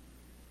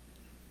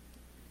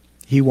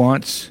 He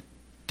wants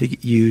to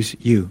use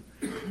you.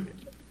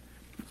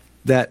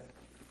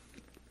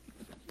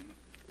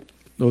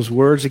 Those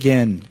words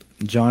again,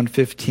 John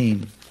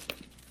 15.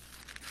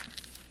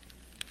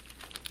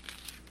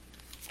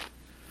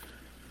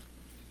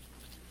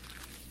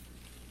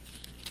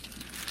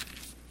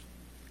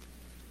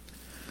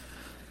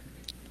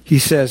 He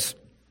says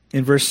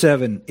in verse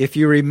 7, if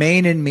you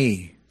remain in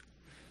me,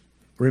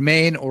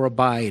 remain or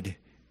abide.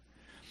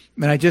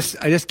 And I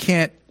just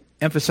can't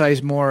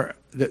emphasize more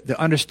the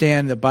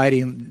understand the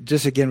abiding,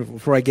 just again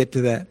before I get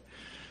to that.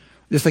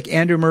 Just like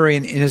Andrew Murray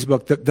in his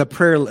book, The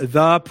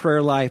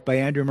Prayer Life by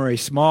Andrew Murray,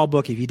 small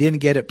book. If you didn't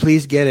get it,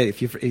 please get it.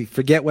 If you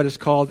forget what it's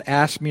called,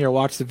 ask me or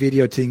watch the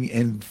video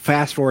and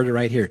fast forward it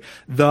right here.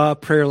 The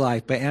Prayer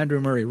Life by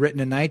Andrew Murray, written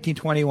in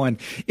 1921.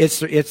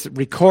 It's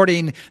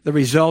recording the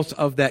results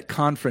of that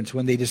conference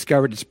when they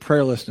discovered its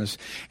prayerlessness,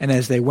 and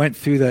as they went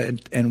through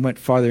and went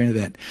farther into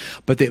that.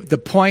 But the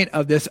point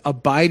of this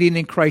abiding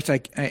in Christ,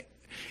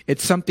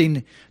 it's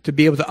something to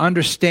be able to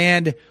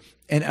understand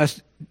and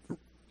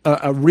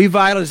a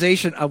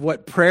revitalization of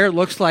what prayer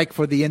looks like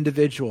for the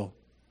individual,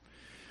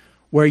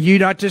 where you're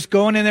not just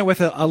going in there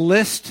with a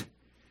list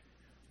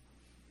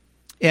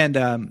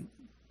and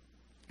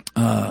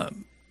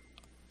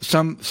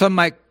some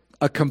like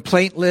a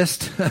complaint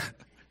list,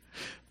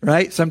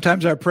 right?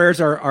 Sometimes our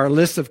prayers are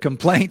lists of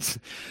complaints.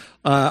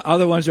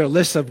 Other ones are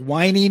lists of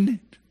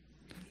whining.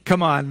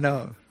 Come on,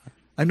 no.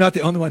 I'm not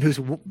the only one who's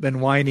been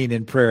whining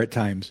in prayer at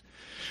times,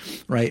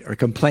 right? Or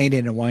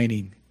complaining and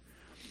whining.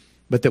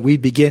 But that we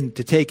begin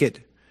to take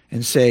it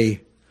and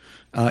say,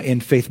 in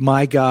faith,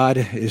 my God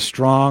is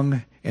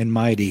strong and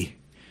mighty.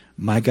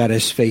 My God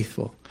is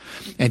faithful.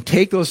 And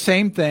take those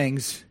same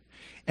things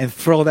and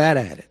throw that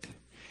at it.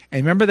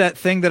 And remember that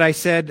thing that I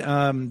said,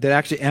 that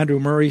actually Andrew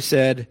Murray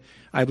said,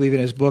 I believe in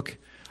his book,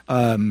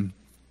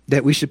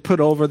 that we should put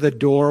over the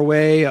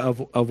doorway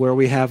of where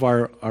we have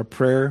our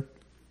prayer.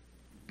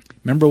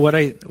 Remember what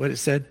it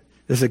said?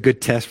 This is a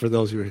good test for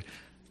those who are...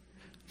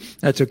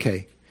 That's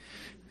okay.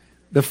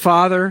 The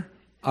Father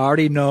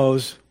already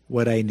knows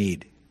what I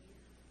need.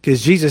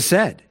 Because Jesus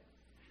said,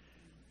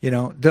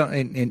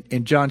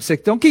 in John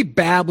 6, don't keep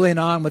babbling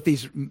on with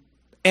these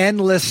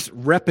endless,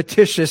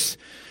 repetitious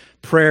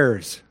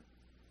prayers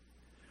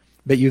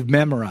that you've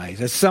memorized.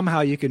 That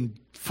somehow you can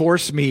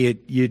force me,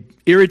 you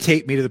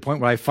irritate me to the point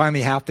where I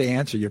finally have to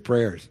answer your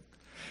prayers.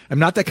 I'm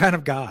not that kind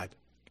of God.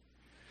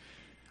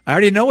 I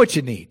already know what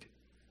you need.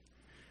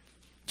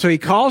 So he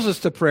calls us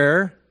to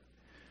prayer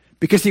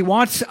Because he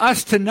wants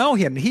us to know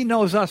him. He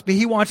knows us, but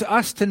he wants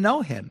us to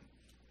know him.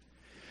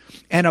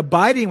 And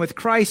abiding with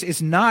Christ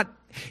is not,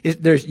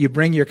 you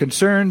bring your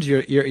concerns,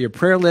 your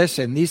prayer lists,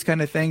 and these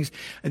kind of things,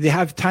 and you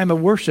have time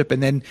of worship,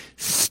 and then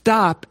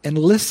stop and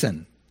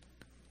listen.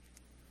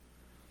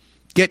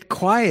 Get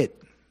quiet.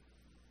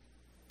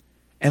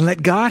 And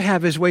let God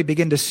have his way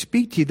begin to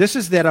speak to you. This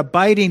is that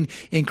abiding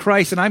in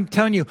Christ. And I'm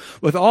telling you,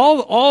 with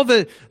all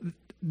the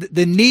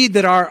need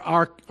that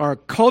our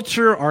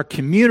culture, our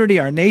community,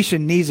 our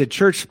nation needs, a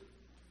church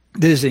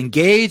that is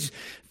engaged,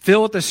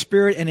 filled with the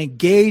Spirit, and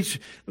engaged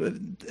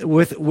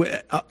with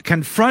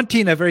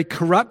confronting a very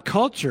corrupt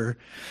culture.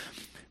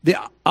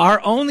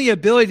 Our only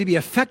ability to be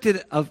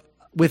affected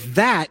with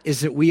that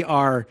is that we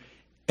are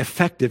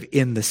effective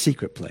in the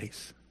secret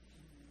place.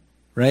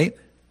 Right?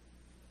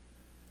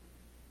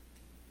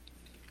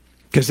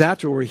 Because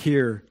that's where we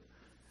hear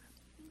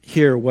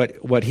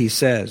what he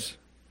says.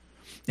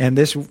 And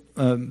this,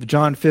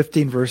 John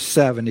 15, verse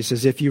 7, he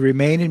says, if you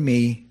remain in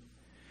me,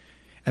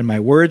 and my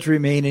words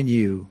remain in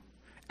you,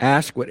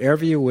 ask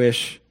whatever you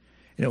wish,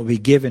 and it will be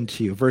given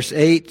to you. Verse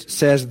 8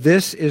 says,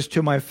 this is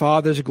to my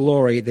Father's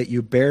glory, that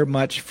you bear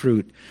much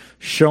fruit,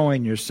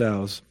 showing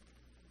yourselves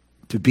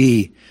to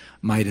be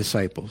my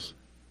disciples.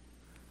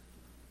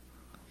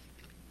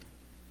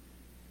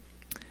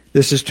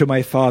 This is to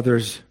my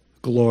Father's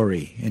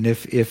glory. And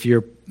if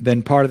you've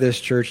been part of this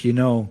church, you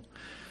know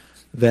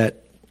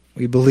that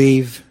we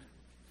believe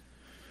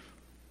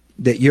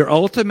that your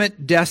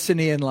ultimate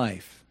destiny in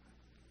life,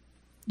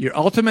 your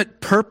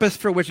ultimate purpose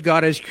for which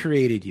God has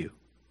created you,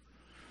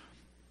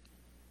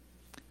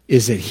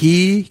 is that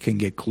he can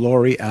get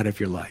glory out of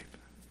your life.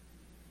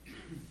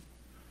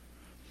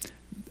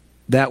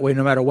 That way,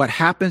 no matter what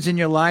happens in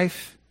your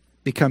life,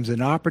 becomes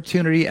an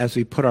opportunity as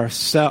we put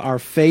our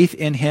faith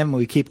in him and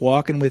we keep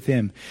walking with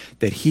him,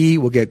 that he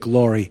will get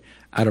glory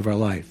out of our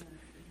life.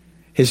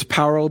 His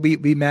power will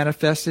be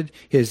manifested.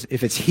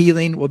 If it's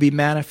healing, will be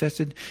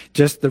manifested.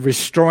 Just the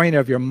restoring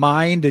of your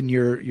mind and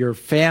your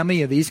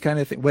family and these kind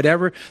of things.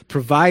 Whatever,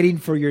 providing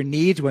for your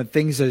needs when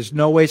there's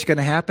no way it's going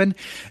to happen.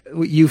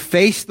 You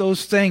face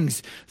those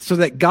things so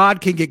that God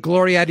can get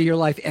glory out of your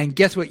life. And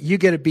guess what? You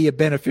get to be a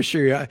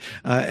beneficiary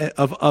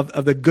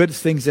of the good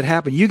things that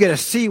happen. You get to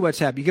see what's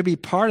happening. You get to be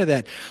part of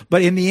that.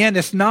 But in the end,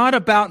 it's not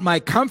about my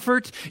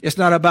comfort. It's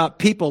not about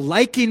people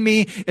liking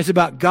me. It's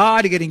about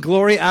God getting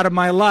glory out of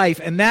my life.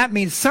 And that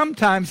means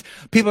sometimes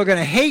people are going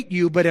to hate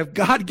you, but if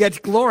God gets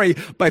glory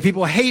by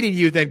people hating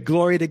you, then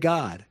glory to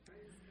God.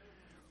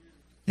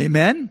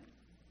 Amen?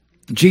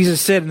 Jesus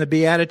said in the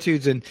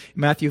Beatitudes in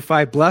Matthew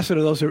 5, blessed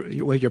are those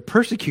who are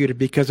persecuted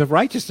because of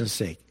righteousness'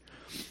 sake.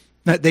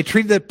 They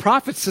treated the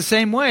prophets the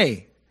same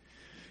way.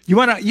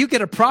 You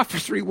get a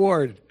prophet's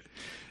reward.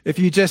 If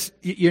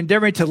you're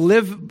endeavoring to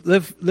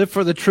live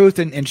for the truth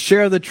and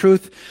share the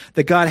truth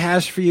that God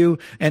has for you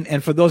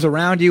and for those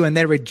around you, and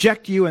they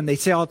reject you and they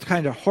say all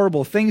kinds of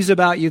horrible things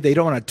about you. They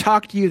don't want to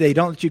talk to you. They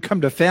don't let you come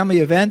to family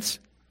events.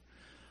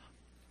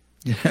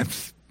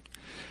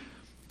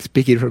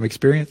 Speaking from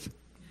experience.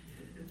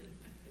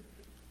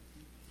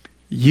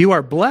 You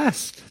are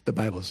blessed, the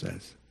Bible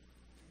says.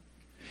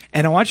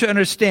 And I want you to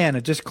understand,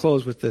 and just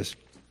close with this,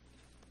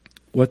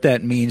 what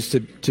that means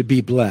to be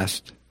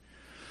blessed.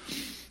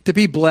 To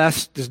be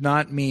blessed does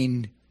not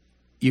mean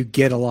you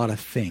get a lot of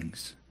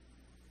things.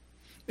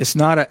 It's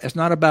not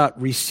about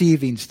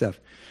receiving stuff.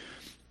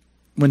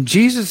 When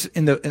Jesus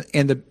in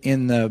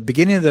the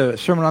beginning of the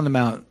Sermon on the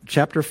Mount,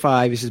 chapter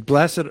 5, he says,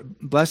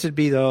 "Blessed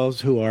be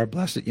those who are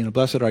blessed.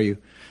 Blessed are you."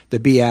 The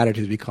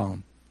Beatitudes we call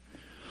them.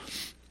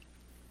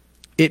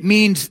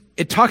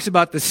 It talks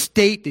about the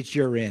state that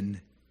you're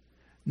in,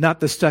 not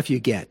the stuff you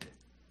get.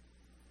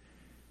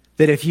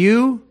 That if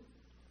you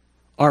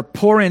are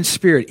poor in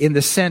spirit, in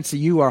the sense that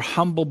you are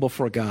humble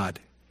before God,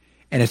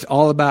 and it's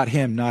all about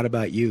him, not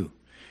about you,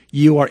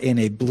 you are in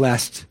a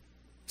blessed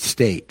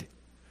state.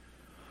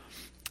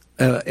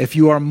 If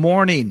you are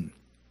mourning,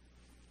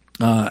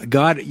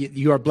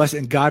 you are blessed,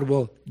 and God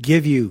will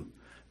give you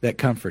that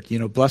comfort.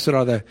 Blessed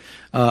are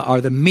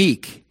the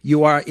meek.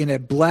 You are in a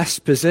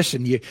blessed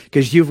position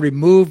because you've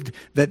removed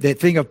that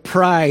thing of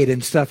pride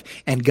and stuff,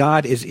 and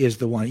God is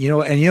the one.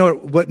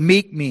 What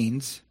meek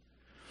means?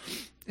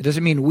 It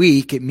doesn't mean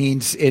weak. It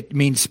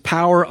means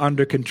power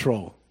under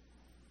control.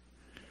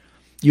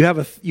 You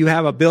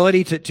have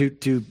ability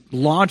to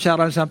launch out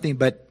on something,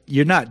 but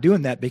you're not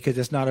doing that because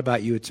it's not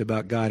about you. It's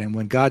about God. And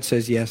when God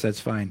says yes, that's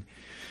fine.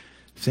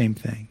 Same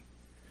thing.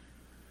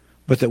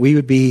 But that we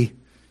would be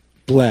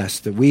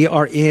blessed, that we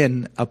are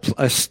in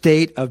a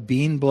state of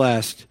being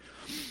blessed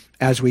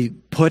as we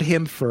put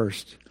him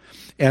first,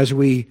 as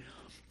we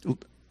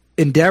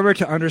endeavor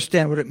to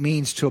understand what it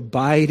means to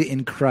abide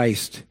in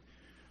Christ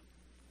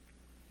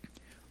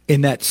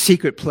in that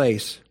secret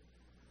place,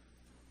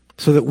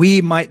 so that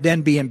we might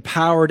then be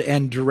empowered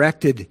and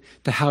directed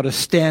to how to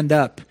stand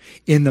up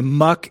in the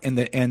muck and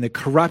the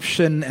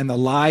corruption and the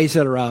lies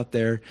that are out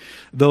there.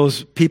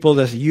 Those people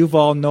that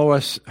Yuval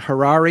Noah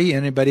Harari,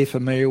 anybody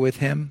familiar with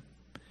him?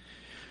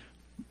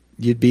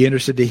 You'd be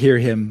interested to hear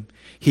him.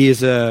 He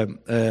is a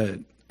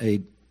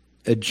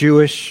a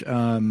Jewish,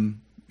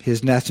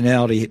 his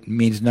nationality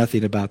means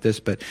nothing about this,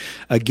 but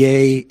a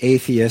gay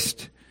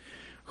atheist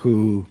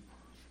who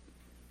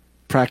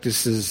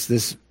practices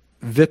this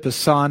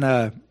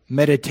vipassana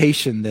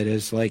meditation that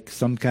is like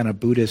some kind of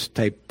Buddhist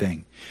type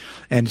thing,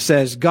 and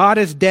says God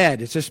is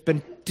dead. It's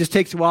just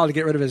takes a while to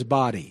get rid of his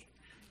body.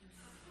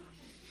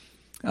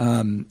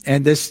 And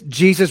this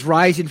Jesus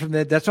rising from the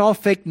dead, that's all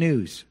fake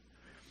news.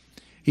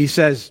 He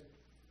says,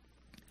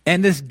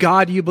 and this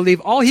God you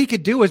believe, all he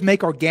could do was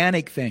make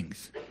organic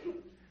things.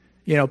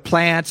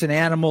 Plants and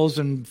animals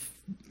and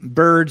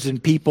birds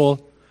and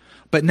people.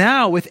 But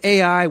now with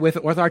AI, with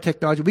our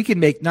technology, we can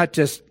make not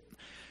just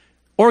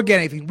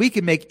organic things, we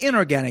can make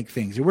inorganic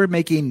things. We're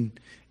making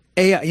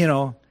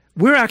AI,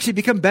 we're actually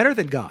become better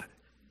than God.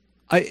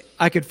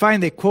 I could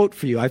find the quote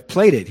for you. I've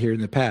played it here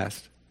in the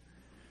past.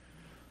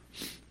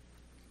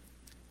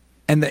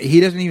 And he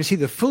doesn't even see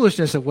the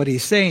foolishness of what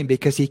he's saying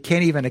because he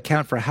can't even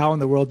account for how in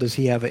the world does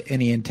he have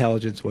any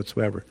intelligence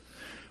whatsoever.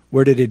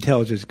 Where did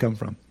intelligence come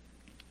from?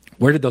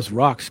 Where did those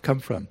rocks come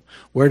from?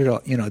 Where did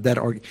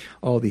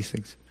all these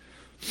things?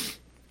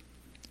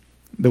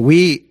 But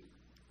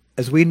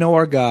as we know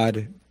our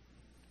God,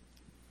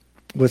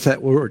 what's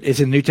that word? It's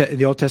in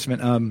the Old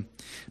Testament.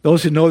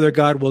 Those who know their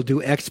God will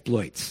do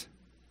exploits,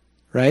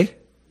 right?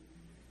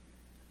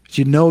 But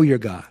you know your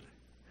God.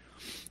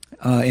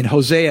 In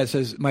Hosea, it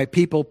says, my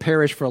people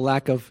perish for a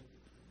lack of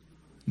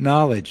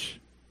knowledge.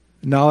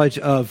 Knowledge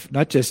of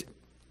not just,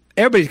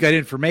 everybody's got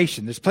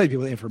information. There's plenty of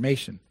people with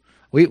information.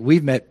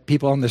 We've met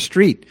people on the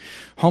street,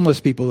 homeless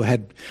people who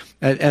had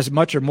as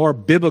much or more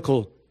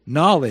biblical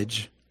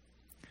knowledge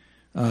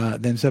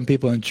than some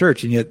people in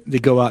church, and yet they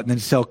go out and then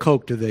sell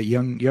coke to the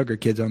younger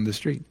kids on the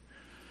street.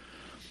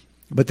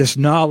 But this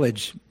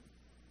knowledge,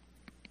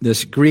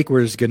 this Greek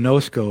word is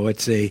gnosko.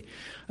 It's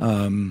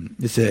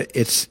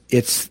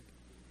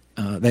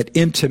that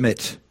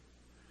intimate,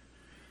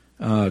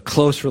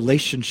 close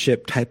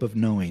relationship type of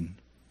knowing.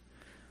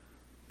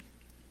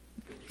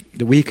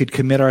 That we could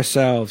commit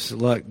ourselves.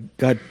 Look,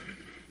 God,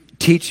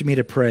 teach me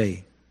to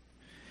pray,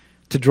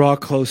 to draw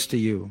close to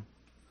you,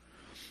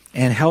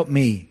 and help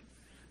me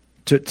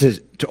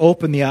to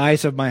open the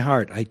eyes of my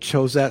heart. I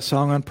chose that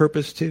song on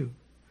purpose too,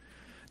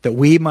 that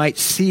we might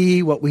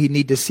see what we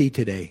need to see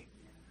today.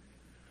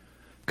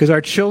 Because our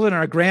children,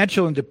 our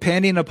grandchildren,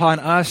 depending upon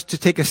us to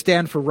take a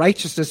stand for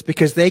righteousness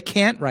because they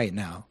can't right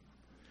now.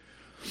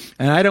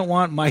 And I don't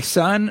want my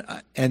son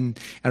and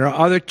our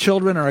other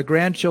children or our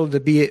grandchildren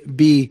to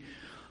be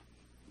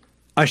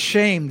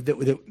ashamed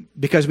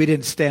because we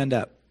didn't stand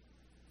up.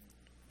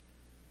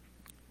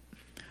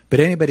 But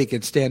anybody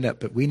can stand up,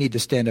 but we need to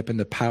stand up in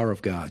the power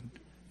of God,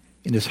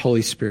 in His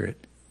Holy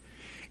Spirit,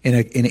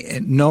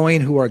 in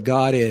knowing who our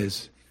God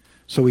is,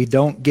 so we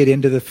don't get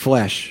into the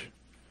flesh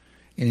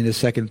and into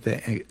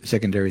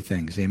secondary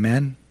things.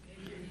 Amen?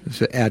 It's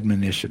an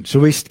admonition.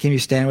 So can you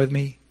stand with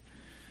me?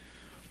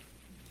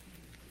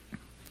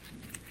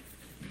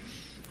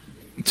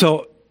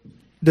 So,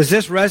 does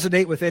this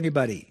resonate with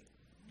anybody?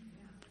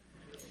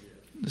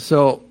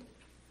 So,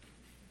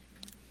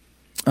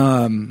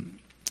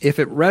 if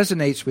it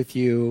resonates with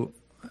you,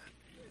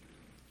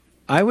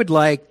 I would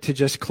like to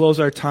just close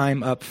our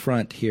time up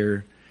front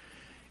here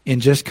in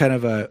just kind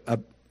of a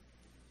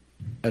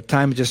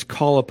time to just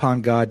call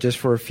upon God just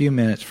for a few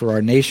minutes for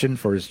our nation,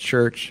 for His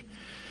church,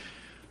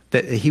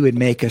 that He would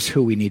make us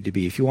who we need to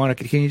be. If you want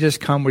to, can you just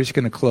come? We're just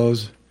going to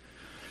close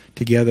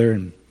together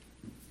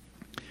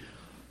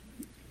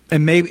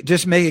and maybe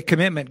just make a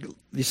commitment.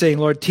 You're saying,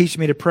 Lord, teach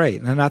me to pray.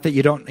 Now, not that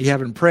you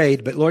haven't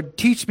prayed, but Lord,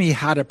 teach me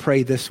how to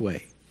pray this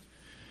way.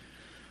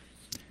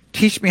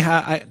 Teach me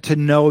how to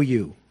know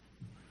you.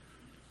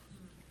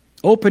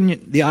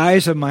 Open the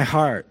eyes of my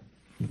heart.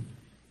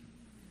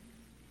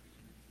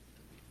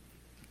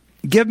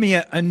 Give me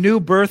a new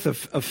birth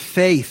of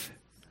faith.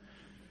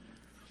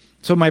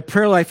 So my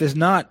prayer life is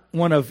not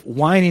one of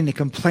whining and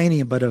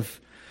complaining, but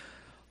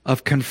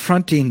of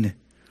confronting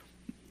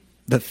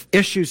the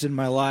issues in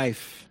my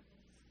life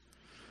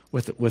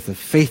with the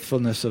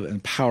faithfulness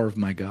and power of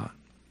my God.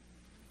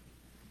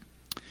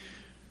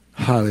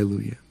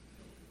 Hallelujah.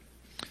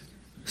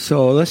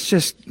 So let's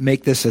just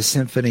make this a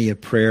symphony of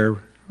prayer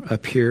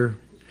up here.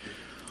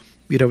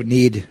 We don't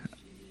need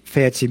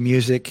fancy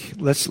music.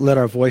 Let's let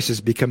our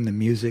voices become the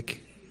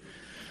music.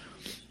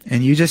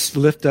 And you just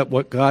lift up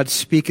what God's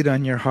speaking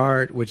on your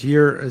heart, what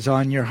is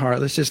on your heart.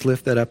 Let's just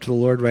lift that up to the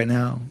Lord right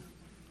now.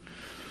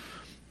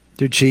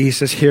 Dear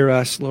Jesus, hear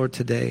us, Lord,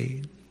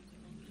 today.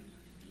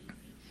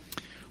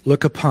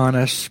 Look upon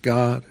us,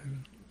 God.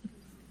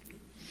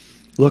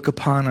 Look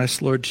upon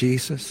us, Lord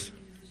Jesus.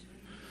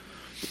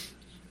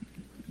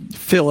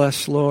 Fill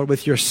us, Lord,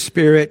 with your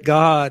Spirit,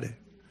 God.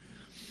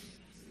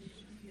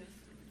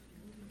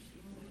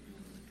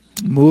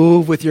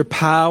 Move with your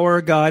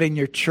power, God, in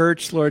your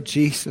church, Lord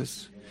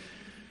Jesus.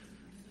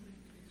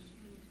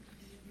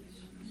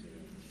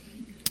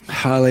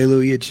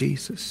 Hallelujah,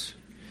 Jesus.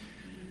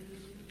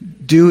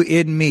 Do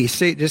in me.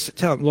 Just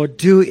tell him, Lord,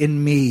 do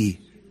in me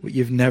what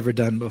you've never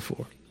done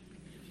before.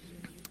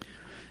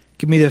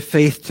 Give me the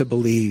faith to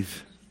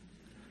believe.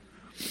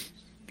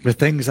 for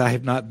things I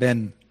have not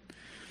been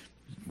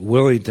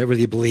willing to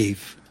really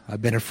believe.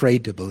 I've been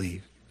afraid to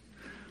believe.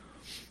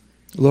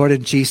 Lord,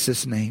 in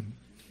Jesus' name.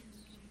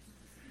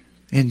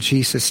 In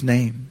Jesus'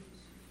 name.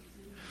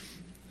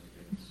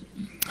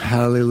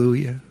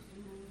 Hallelujah.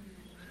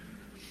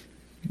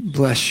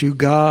 Bless you,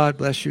 God.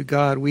 Bless you,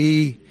 God.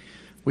 We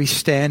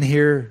stand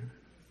here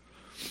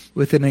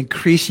with an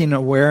increasing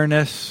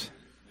awareness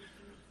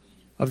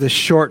of the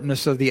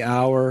shortness of the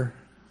hour.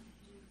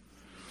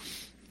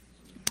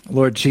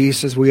 Lord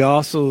Jesus, we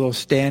also will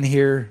stand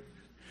here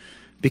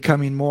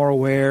becoming more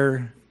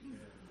aware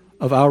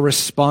of our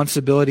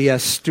responsibility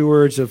as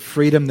stewards of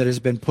freedom that has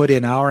been put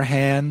in our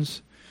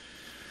hands.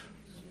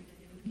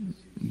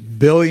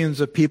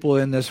 Billions of people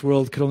in this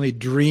world could only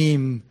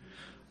dream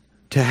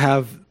to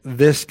have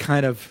this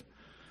kind of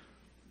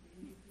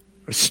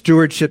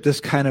stewardship, this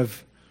kind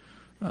of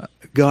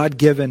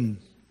God-given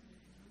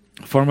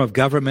form of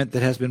government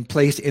that has been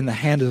placed in the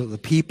hands of the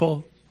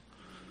people.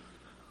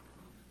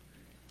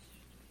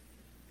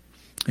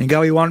 And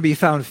God, we want to be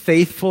found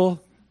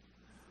faithful,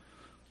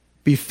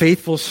 be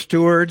faithful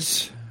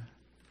stewards.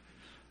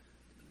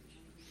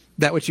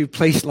 That which you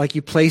placed, like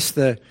you placed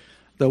the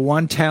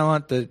 1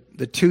 talent, the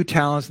 2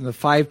 talents, and the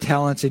 5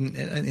 talents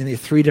in the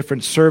 3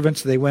 different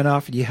servants. They went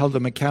off and you held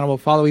them accountable.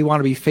 Father, we want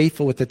to be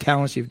faithful with the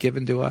talents you've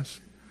given to us.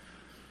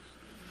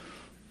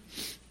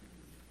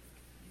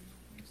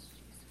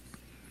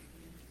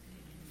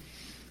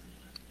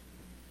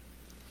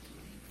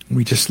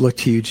 We just look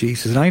to you,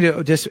 Jesus. And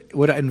I just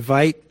would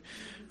invite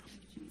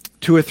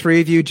 2 or 3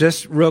 of you,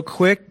 just real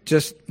quick,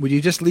 would you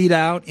just lead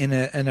out in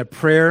a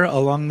prayer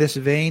along this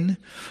vein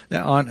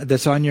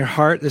that's on your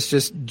heart? Let's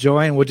just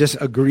join. We'll just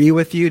agree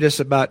with you, just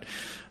about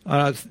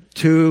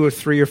 2 or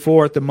 3 or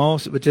 4 at the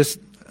most. But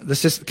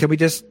can we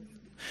just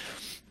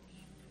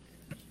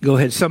go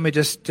ahead? Somebody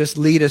just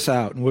lead us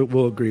out, and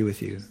we'll agree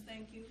with you.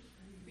 Thank you.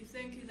 We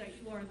thank you that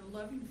you are the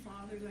loving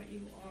Father that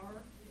you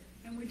are,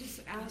 and we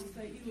just ask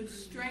that you would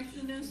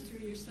strengthen us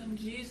through your Son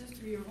Jesus,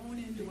 through your own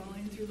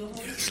indwelling, through the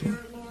Holy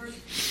Spirit, Lord.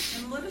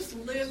 And let us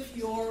live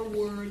your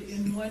word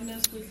in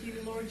oneness with you,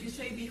 Lord. You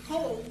say,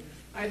 behold,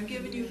 I've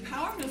given you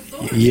power and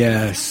authority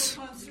yes.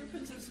 upon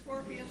serpents and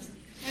scorpions,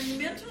 and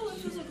mental and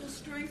physical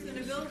strength and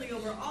ability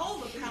over all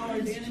the power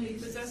the enemy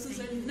possesses,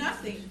 and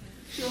nothing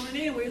shall in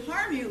any way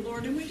harm you,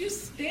 Lord. And we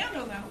just stand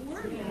on that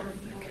word, Lord.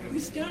 We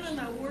stand on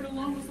that word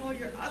along with all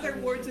your other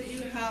words that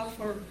you have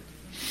for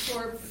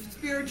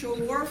spiritual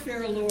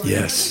warfare, Lord.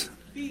 Yes. Let us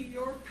be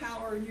your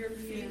power and your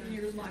feet and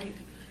your light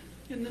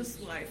in this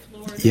life,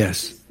 Lord.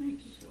 Yes. Thank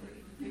you.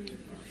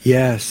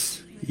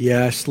 Yes.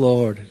 Yes,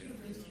 Lord.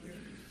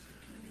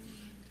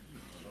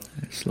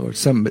 Yes, Lord.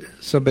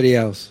 Somebody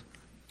else.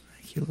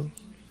 Thank you, Lord.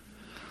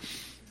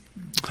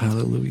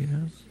 Hallelujah.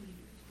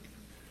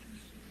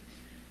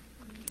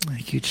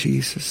 Thank you,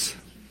 Jesus.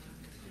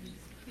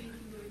 Thank you,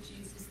 Lord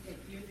Jesus, that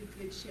you're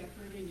the good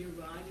shepherd and your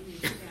rod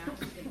and your staff,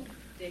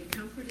 they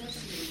comfort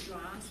us and they draw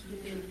us,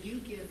 but then you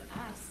give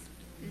us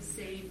the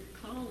same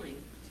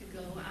calling to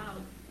go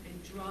out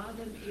and draw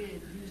them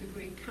in, to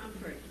bring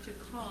comfort, to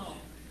call,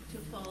 to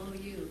follow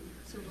you.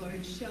 So,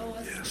 Lord, show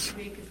us, yes.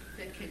 Make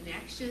the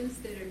connections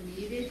that are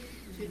needed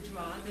to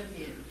draw them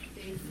in.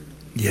 Thank you.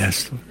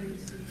 Yes, Lord.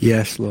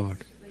 Yes,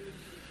 Lord.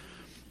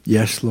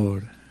 Yes,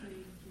 Lord.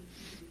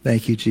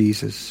 Thank you,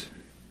 Jesus.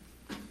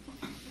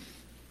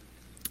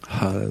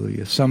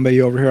 Hallelujah.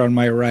 Somebody over here on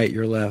my right,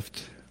 your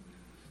left.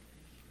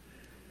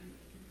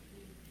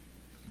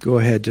 Go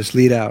ahead, just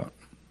lead out.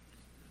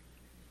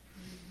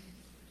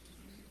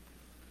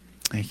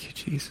 Thank you,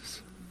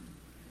 Jesus.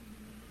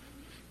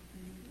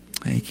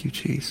 Thank you,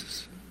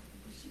 Jesus.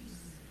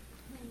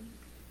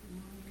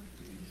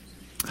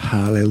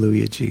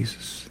 Hallelujah,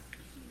 Jesus.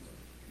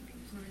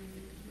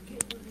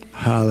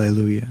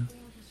 Hallelujah.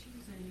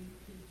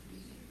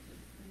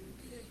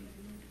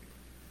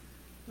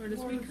 Lord, as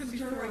we come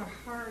before our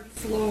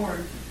hearts,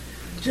 Lord,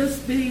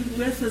 just be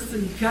with us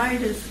and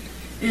guide us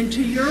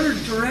into your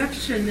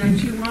direction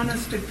that you want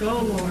us to go,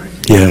 Lord.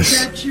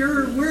 Yes. That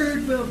your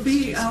word will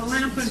be a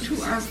lamp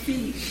unto our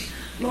feet,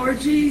 Lord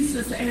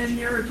Jesus, and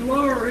your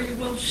glory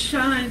will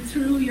shine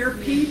through your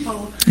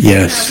people.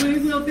 Yes. That we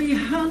will be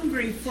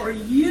hungry for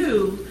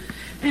you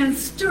and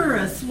stir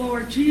us,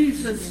 Lord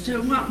Jesus,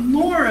 to want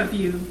more of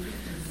you.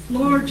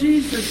 Lord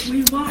Jesus,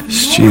 we want more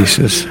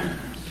Jesus. of you.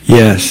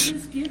 Yes. We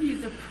just give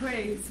you the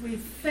praise. We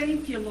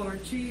thank you,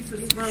 Lord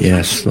Jesus, for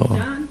Yes, what you've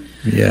Lord. done.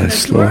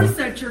 Yes, the doors Lord.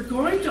 that you're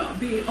going to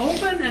be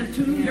open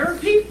unto your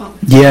people.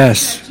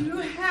 Yes. That you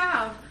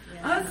have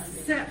us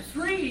set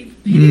free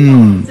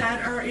people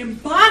that are in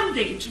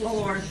bondage,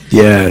 Lord.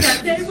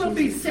 Yes. That they will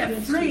be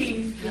set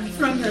free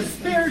from the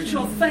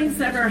spiritual things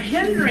that are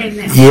hindering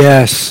them.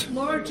 Yes.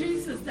 Lord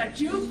Jesus,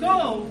 that you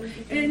go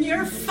in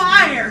your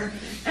fire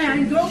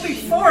and go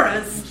before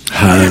us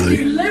Hallelujah. and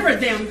deliver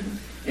them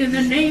in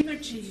the name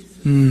of Jesus.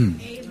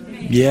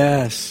 Amen.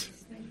 Yes.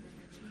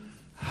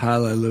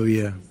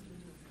 Hallelujah.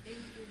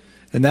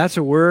 And that's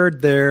a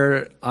word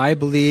there, I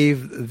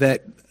believe,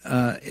 that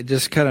it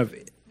just kind of,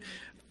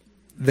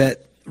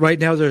 that right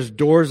now there's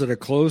doors that are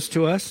closed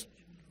to us.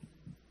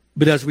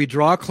 But as we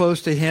draw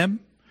close to Him,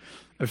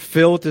 are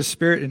filled with the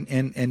Spirit,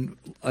 and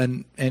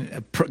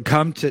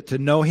come to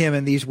know Him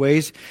in these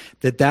ways,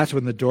 that's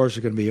when the doors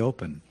are going to be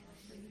open.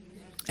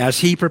 As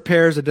He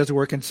prepares and does the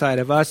work inside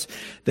of us,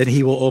 then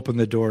He will open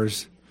the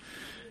doors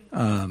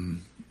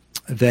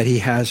that He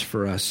has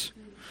for us.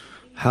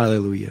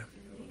 Hallelujah.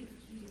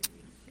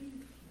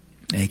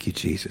 Thank you,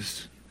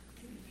 Jesus.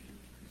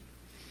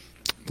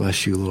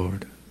 Bless you,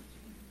 Lord.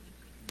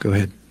 Go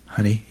ahead,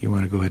 honey. You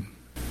want to go ahead?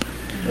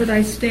 Lord,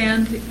 I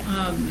stand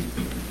on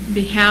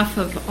behalf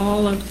of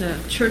all of the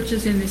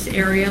churches in this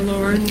area,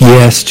 Lord.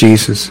 Yes,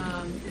 Jesus.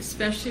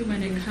 Especially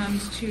when it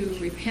comes to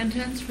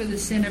repentance for the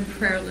sin of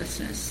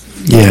prayerlessness.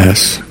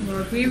 Yes.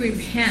 Lord, we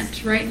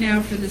repent right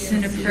now for the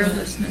sin of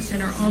prayerlessness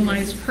in our own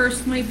lives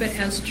personally, but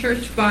as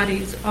church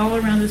bodies all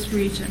around this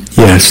region.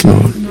 Yes,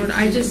 Lord. Lord,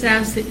 I just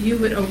ask that you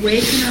would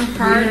awaken our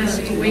hearts,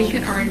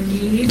 awaken our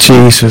needs.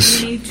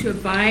 Jesus. We need to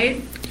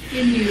abide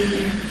in you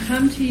and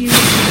come to you on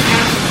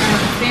behalf of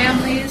our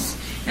families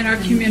and our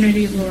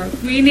community, Lord.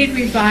 We need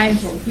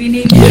revival. We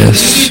need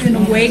an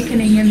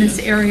awakening in this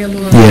area,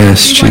 Lord.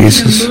 Yes, we want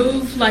Jesus. you to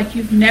move like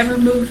you've never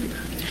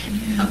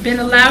been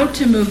allowed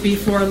to move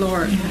before,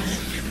 Lord.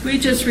 We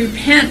just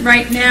repent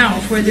right now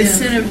for the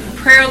sin of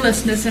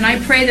prayerlessness, and I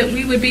pray that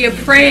we would be a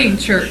praying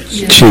church.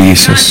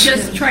 Jesus. Not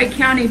just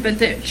Tri-County, but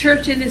the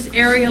church in this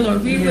area,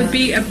 Lord. We would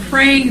be a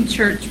praying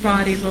church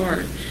body,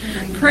 Lord.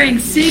 Praying,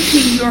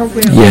 seeking your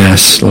will.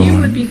 Yes, Lord. You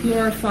would be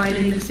glorified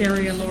in this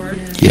area, Lord.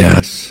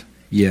 Yes.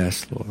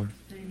 Yes, Lord.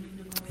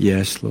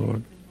 Yes,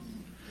 Lord.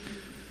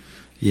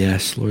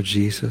 Yes, Lord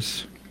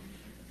Jesus.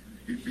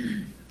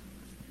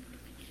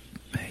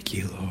 Thank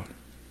you, Lord.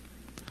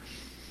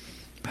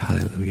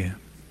 Hallelujah.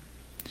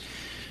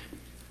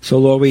 So,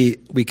 Lord,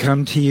 we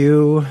come to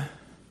you,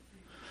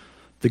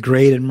 the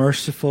great and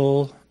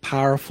merciful,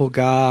 powerful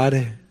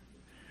God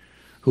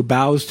who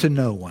bows to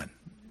no one,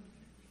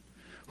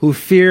 who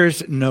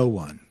fears no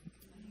one.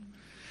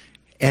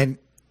 And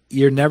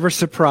you're never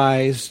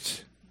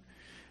surprised.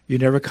 You're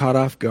never caught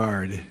off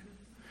guard.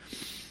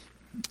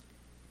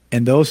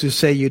 And those who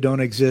say you don't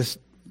exist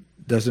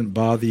doesn't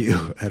bother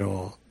you at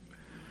all.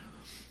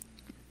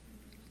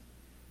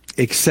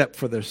 Except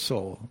for their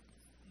soul.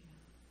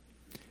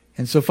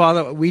 And so,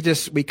 Father, we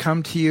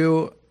come to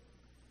you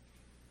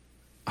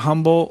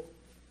humble.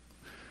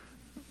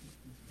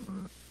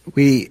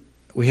 We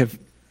have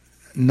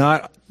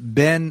not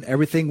been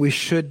everything we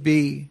should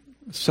be,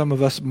 some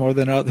of us more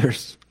than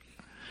others.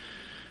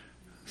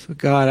 So,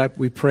 God,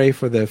 we pray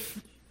for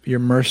your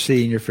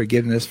mercy and your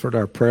forgiveness for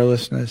our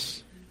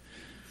prayerlessness,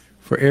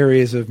 for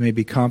areas of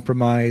maybe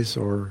compromise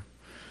or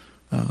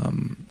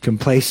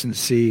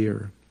complacency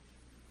or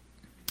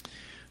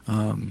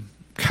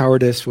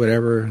cowardice,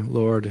 whatever,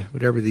 Lord,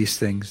 whatever these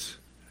things.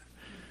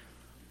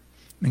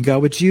 And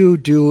God, would you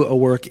do a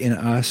work in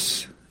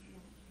us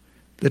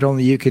that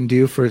only you can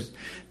do, for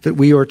that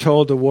we are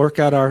told to work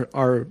out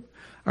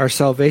our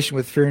salvation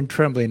with fear and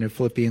trembling in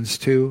Philippians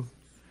 2.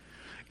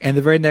 And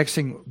the very next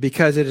thing,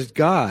 because it is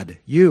God,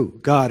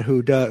 God,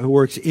 who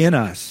works in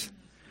us,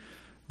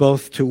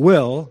 both to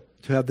will,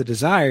 to have the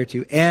desire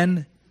to,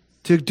 and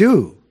to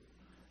do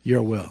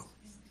your will.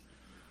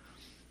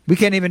 We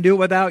can't even do it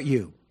without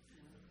you.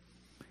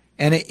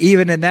 And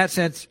even in that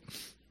sense,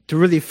 to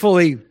really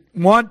fully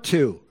want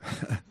to,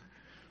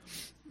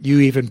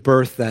 you even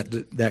birth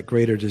that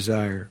greater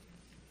desire.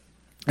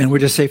 And we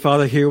just say,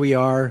 Father, here we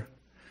are.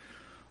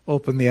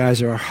 Open the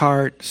eyes of our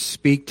heart.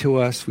 Speak to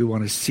us. We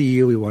want to see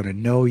you. We want to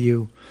know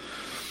you.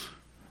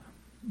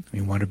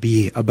 We want to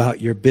be about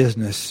your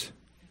business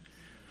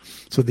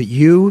so that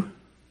you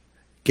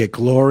get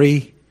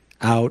glory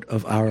out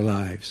of our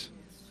lives.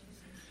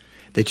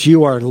 That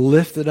you are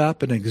lifted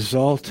up and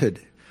exalted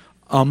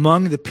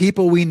among the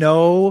people we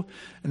know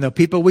and the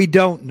people we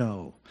don't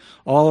know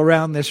all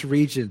around this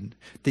region.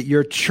 That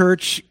your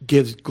church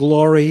gives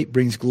glory,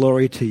 brings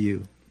glory to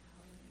you.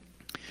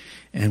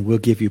 And we'll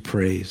give you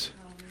praise.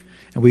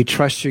 And we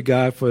trust you,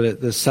 God, for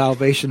the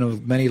salvation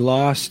of many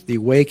lost, the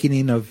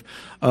awakening of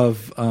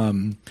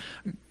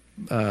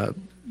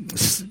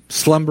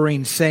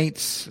slumbering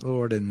saints,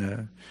 Lord, and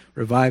the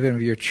reviving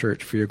of your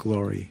church for your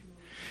glory.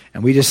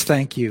 And we just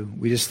thank you.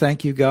 We just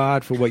thank you,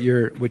 God, for what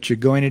you're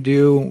going to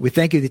do. We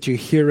thank you that you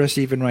hear us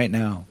even right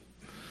now.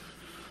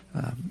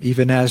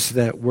 Even as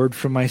that word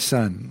from my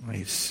son,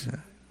 I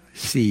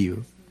see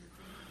you.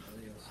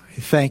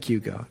 I thank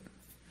you, God.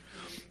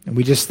 And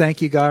we just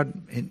thank you, God,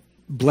 and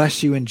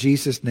bless you in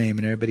Jesus' name.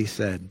 And everybody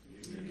said,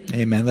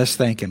 amen. Let's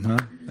thank him, huh?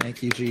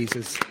 Thank you,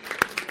 Jesus.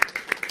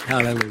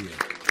 Hallelujah.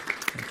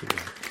 Thank you,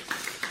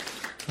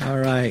 God. All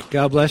right.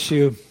 God bless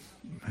you.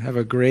 Have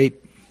a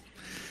great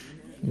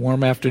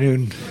warm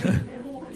afternoon.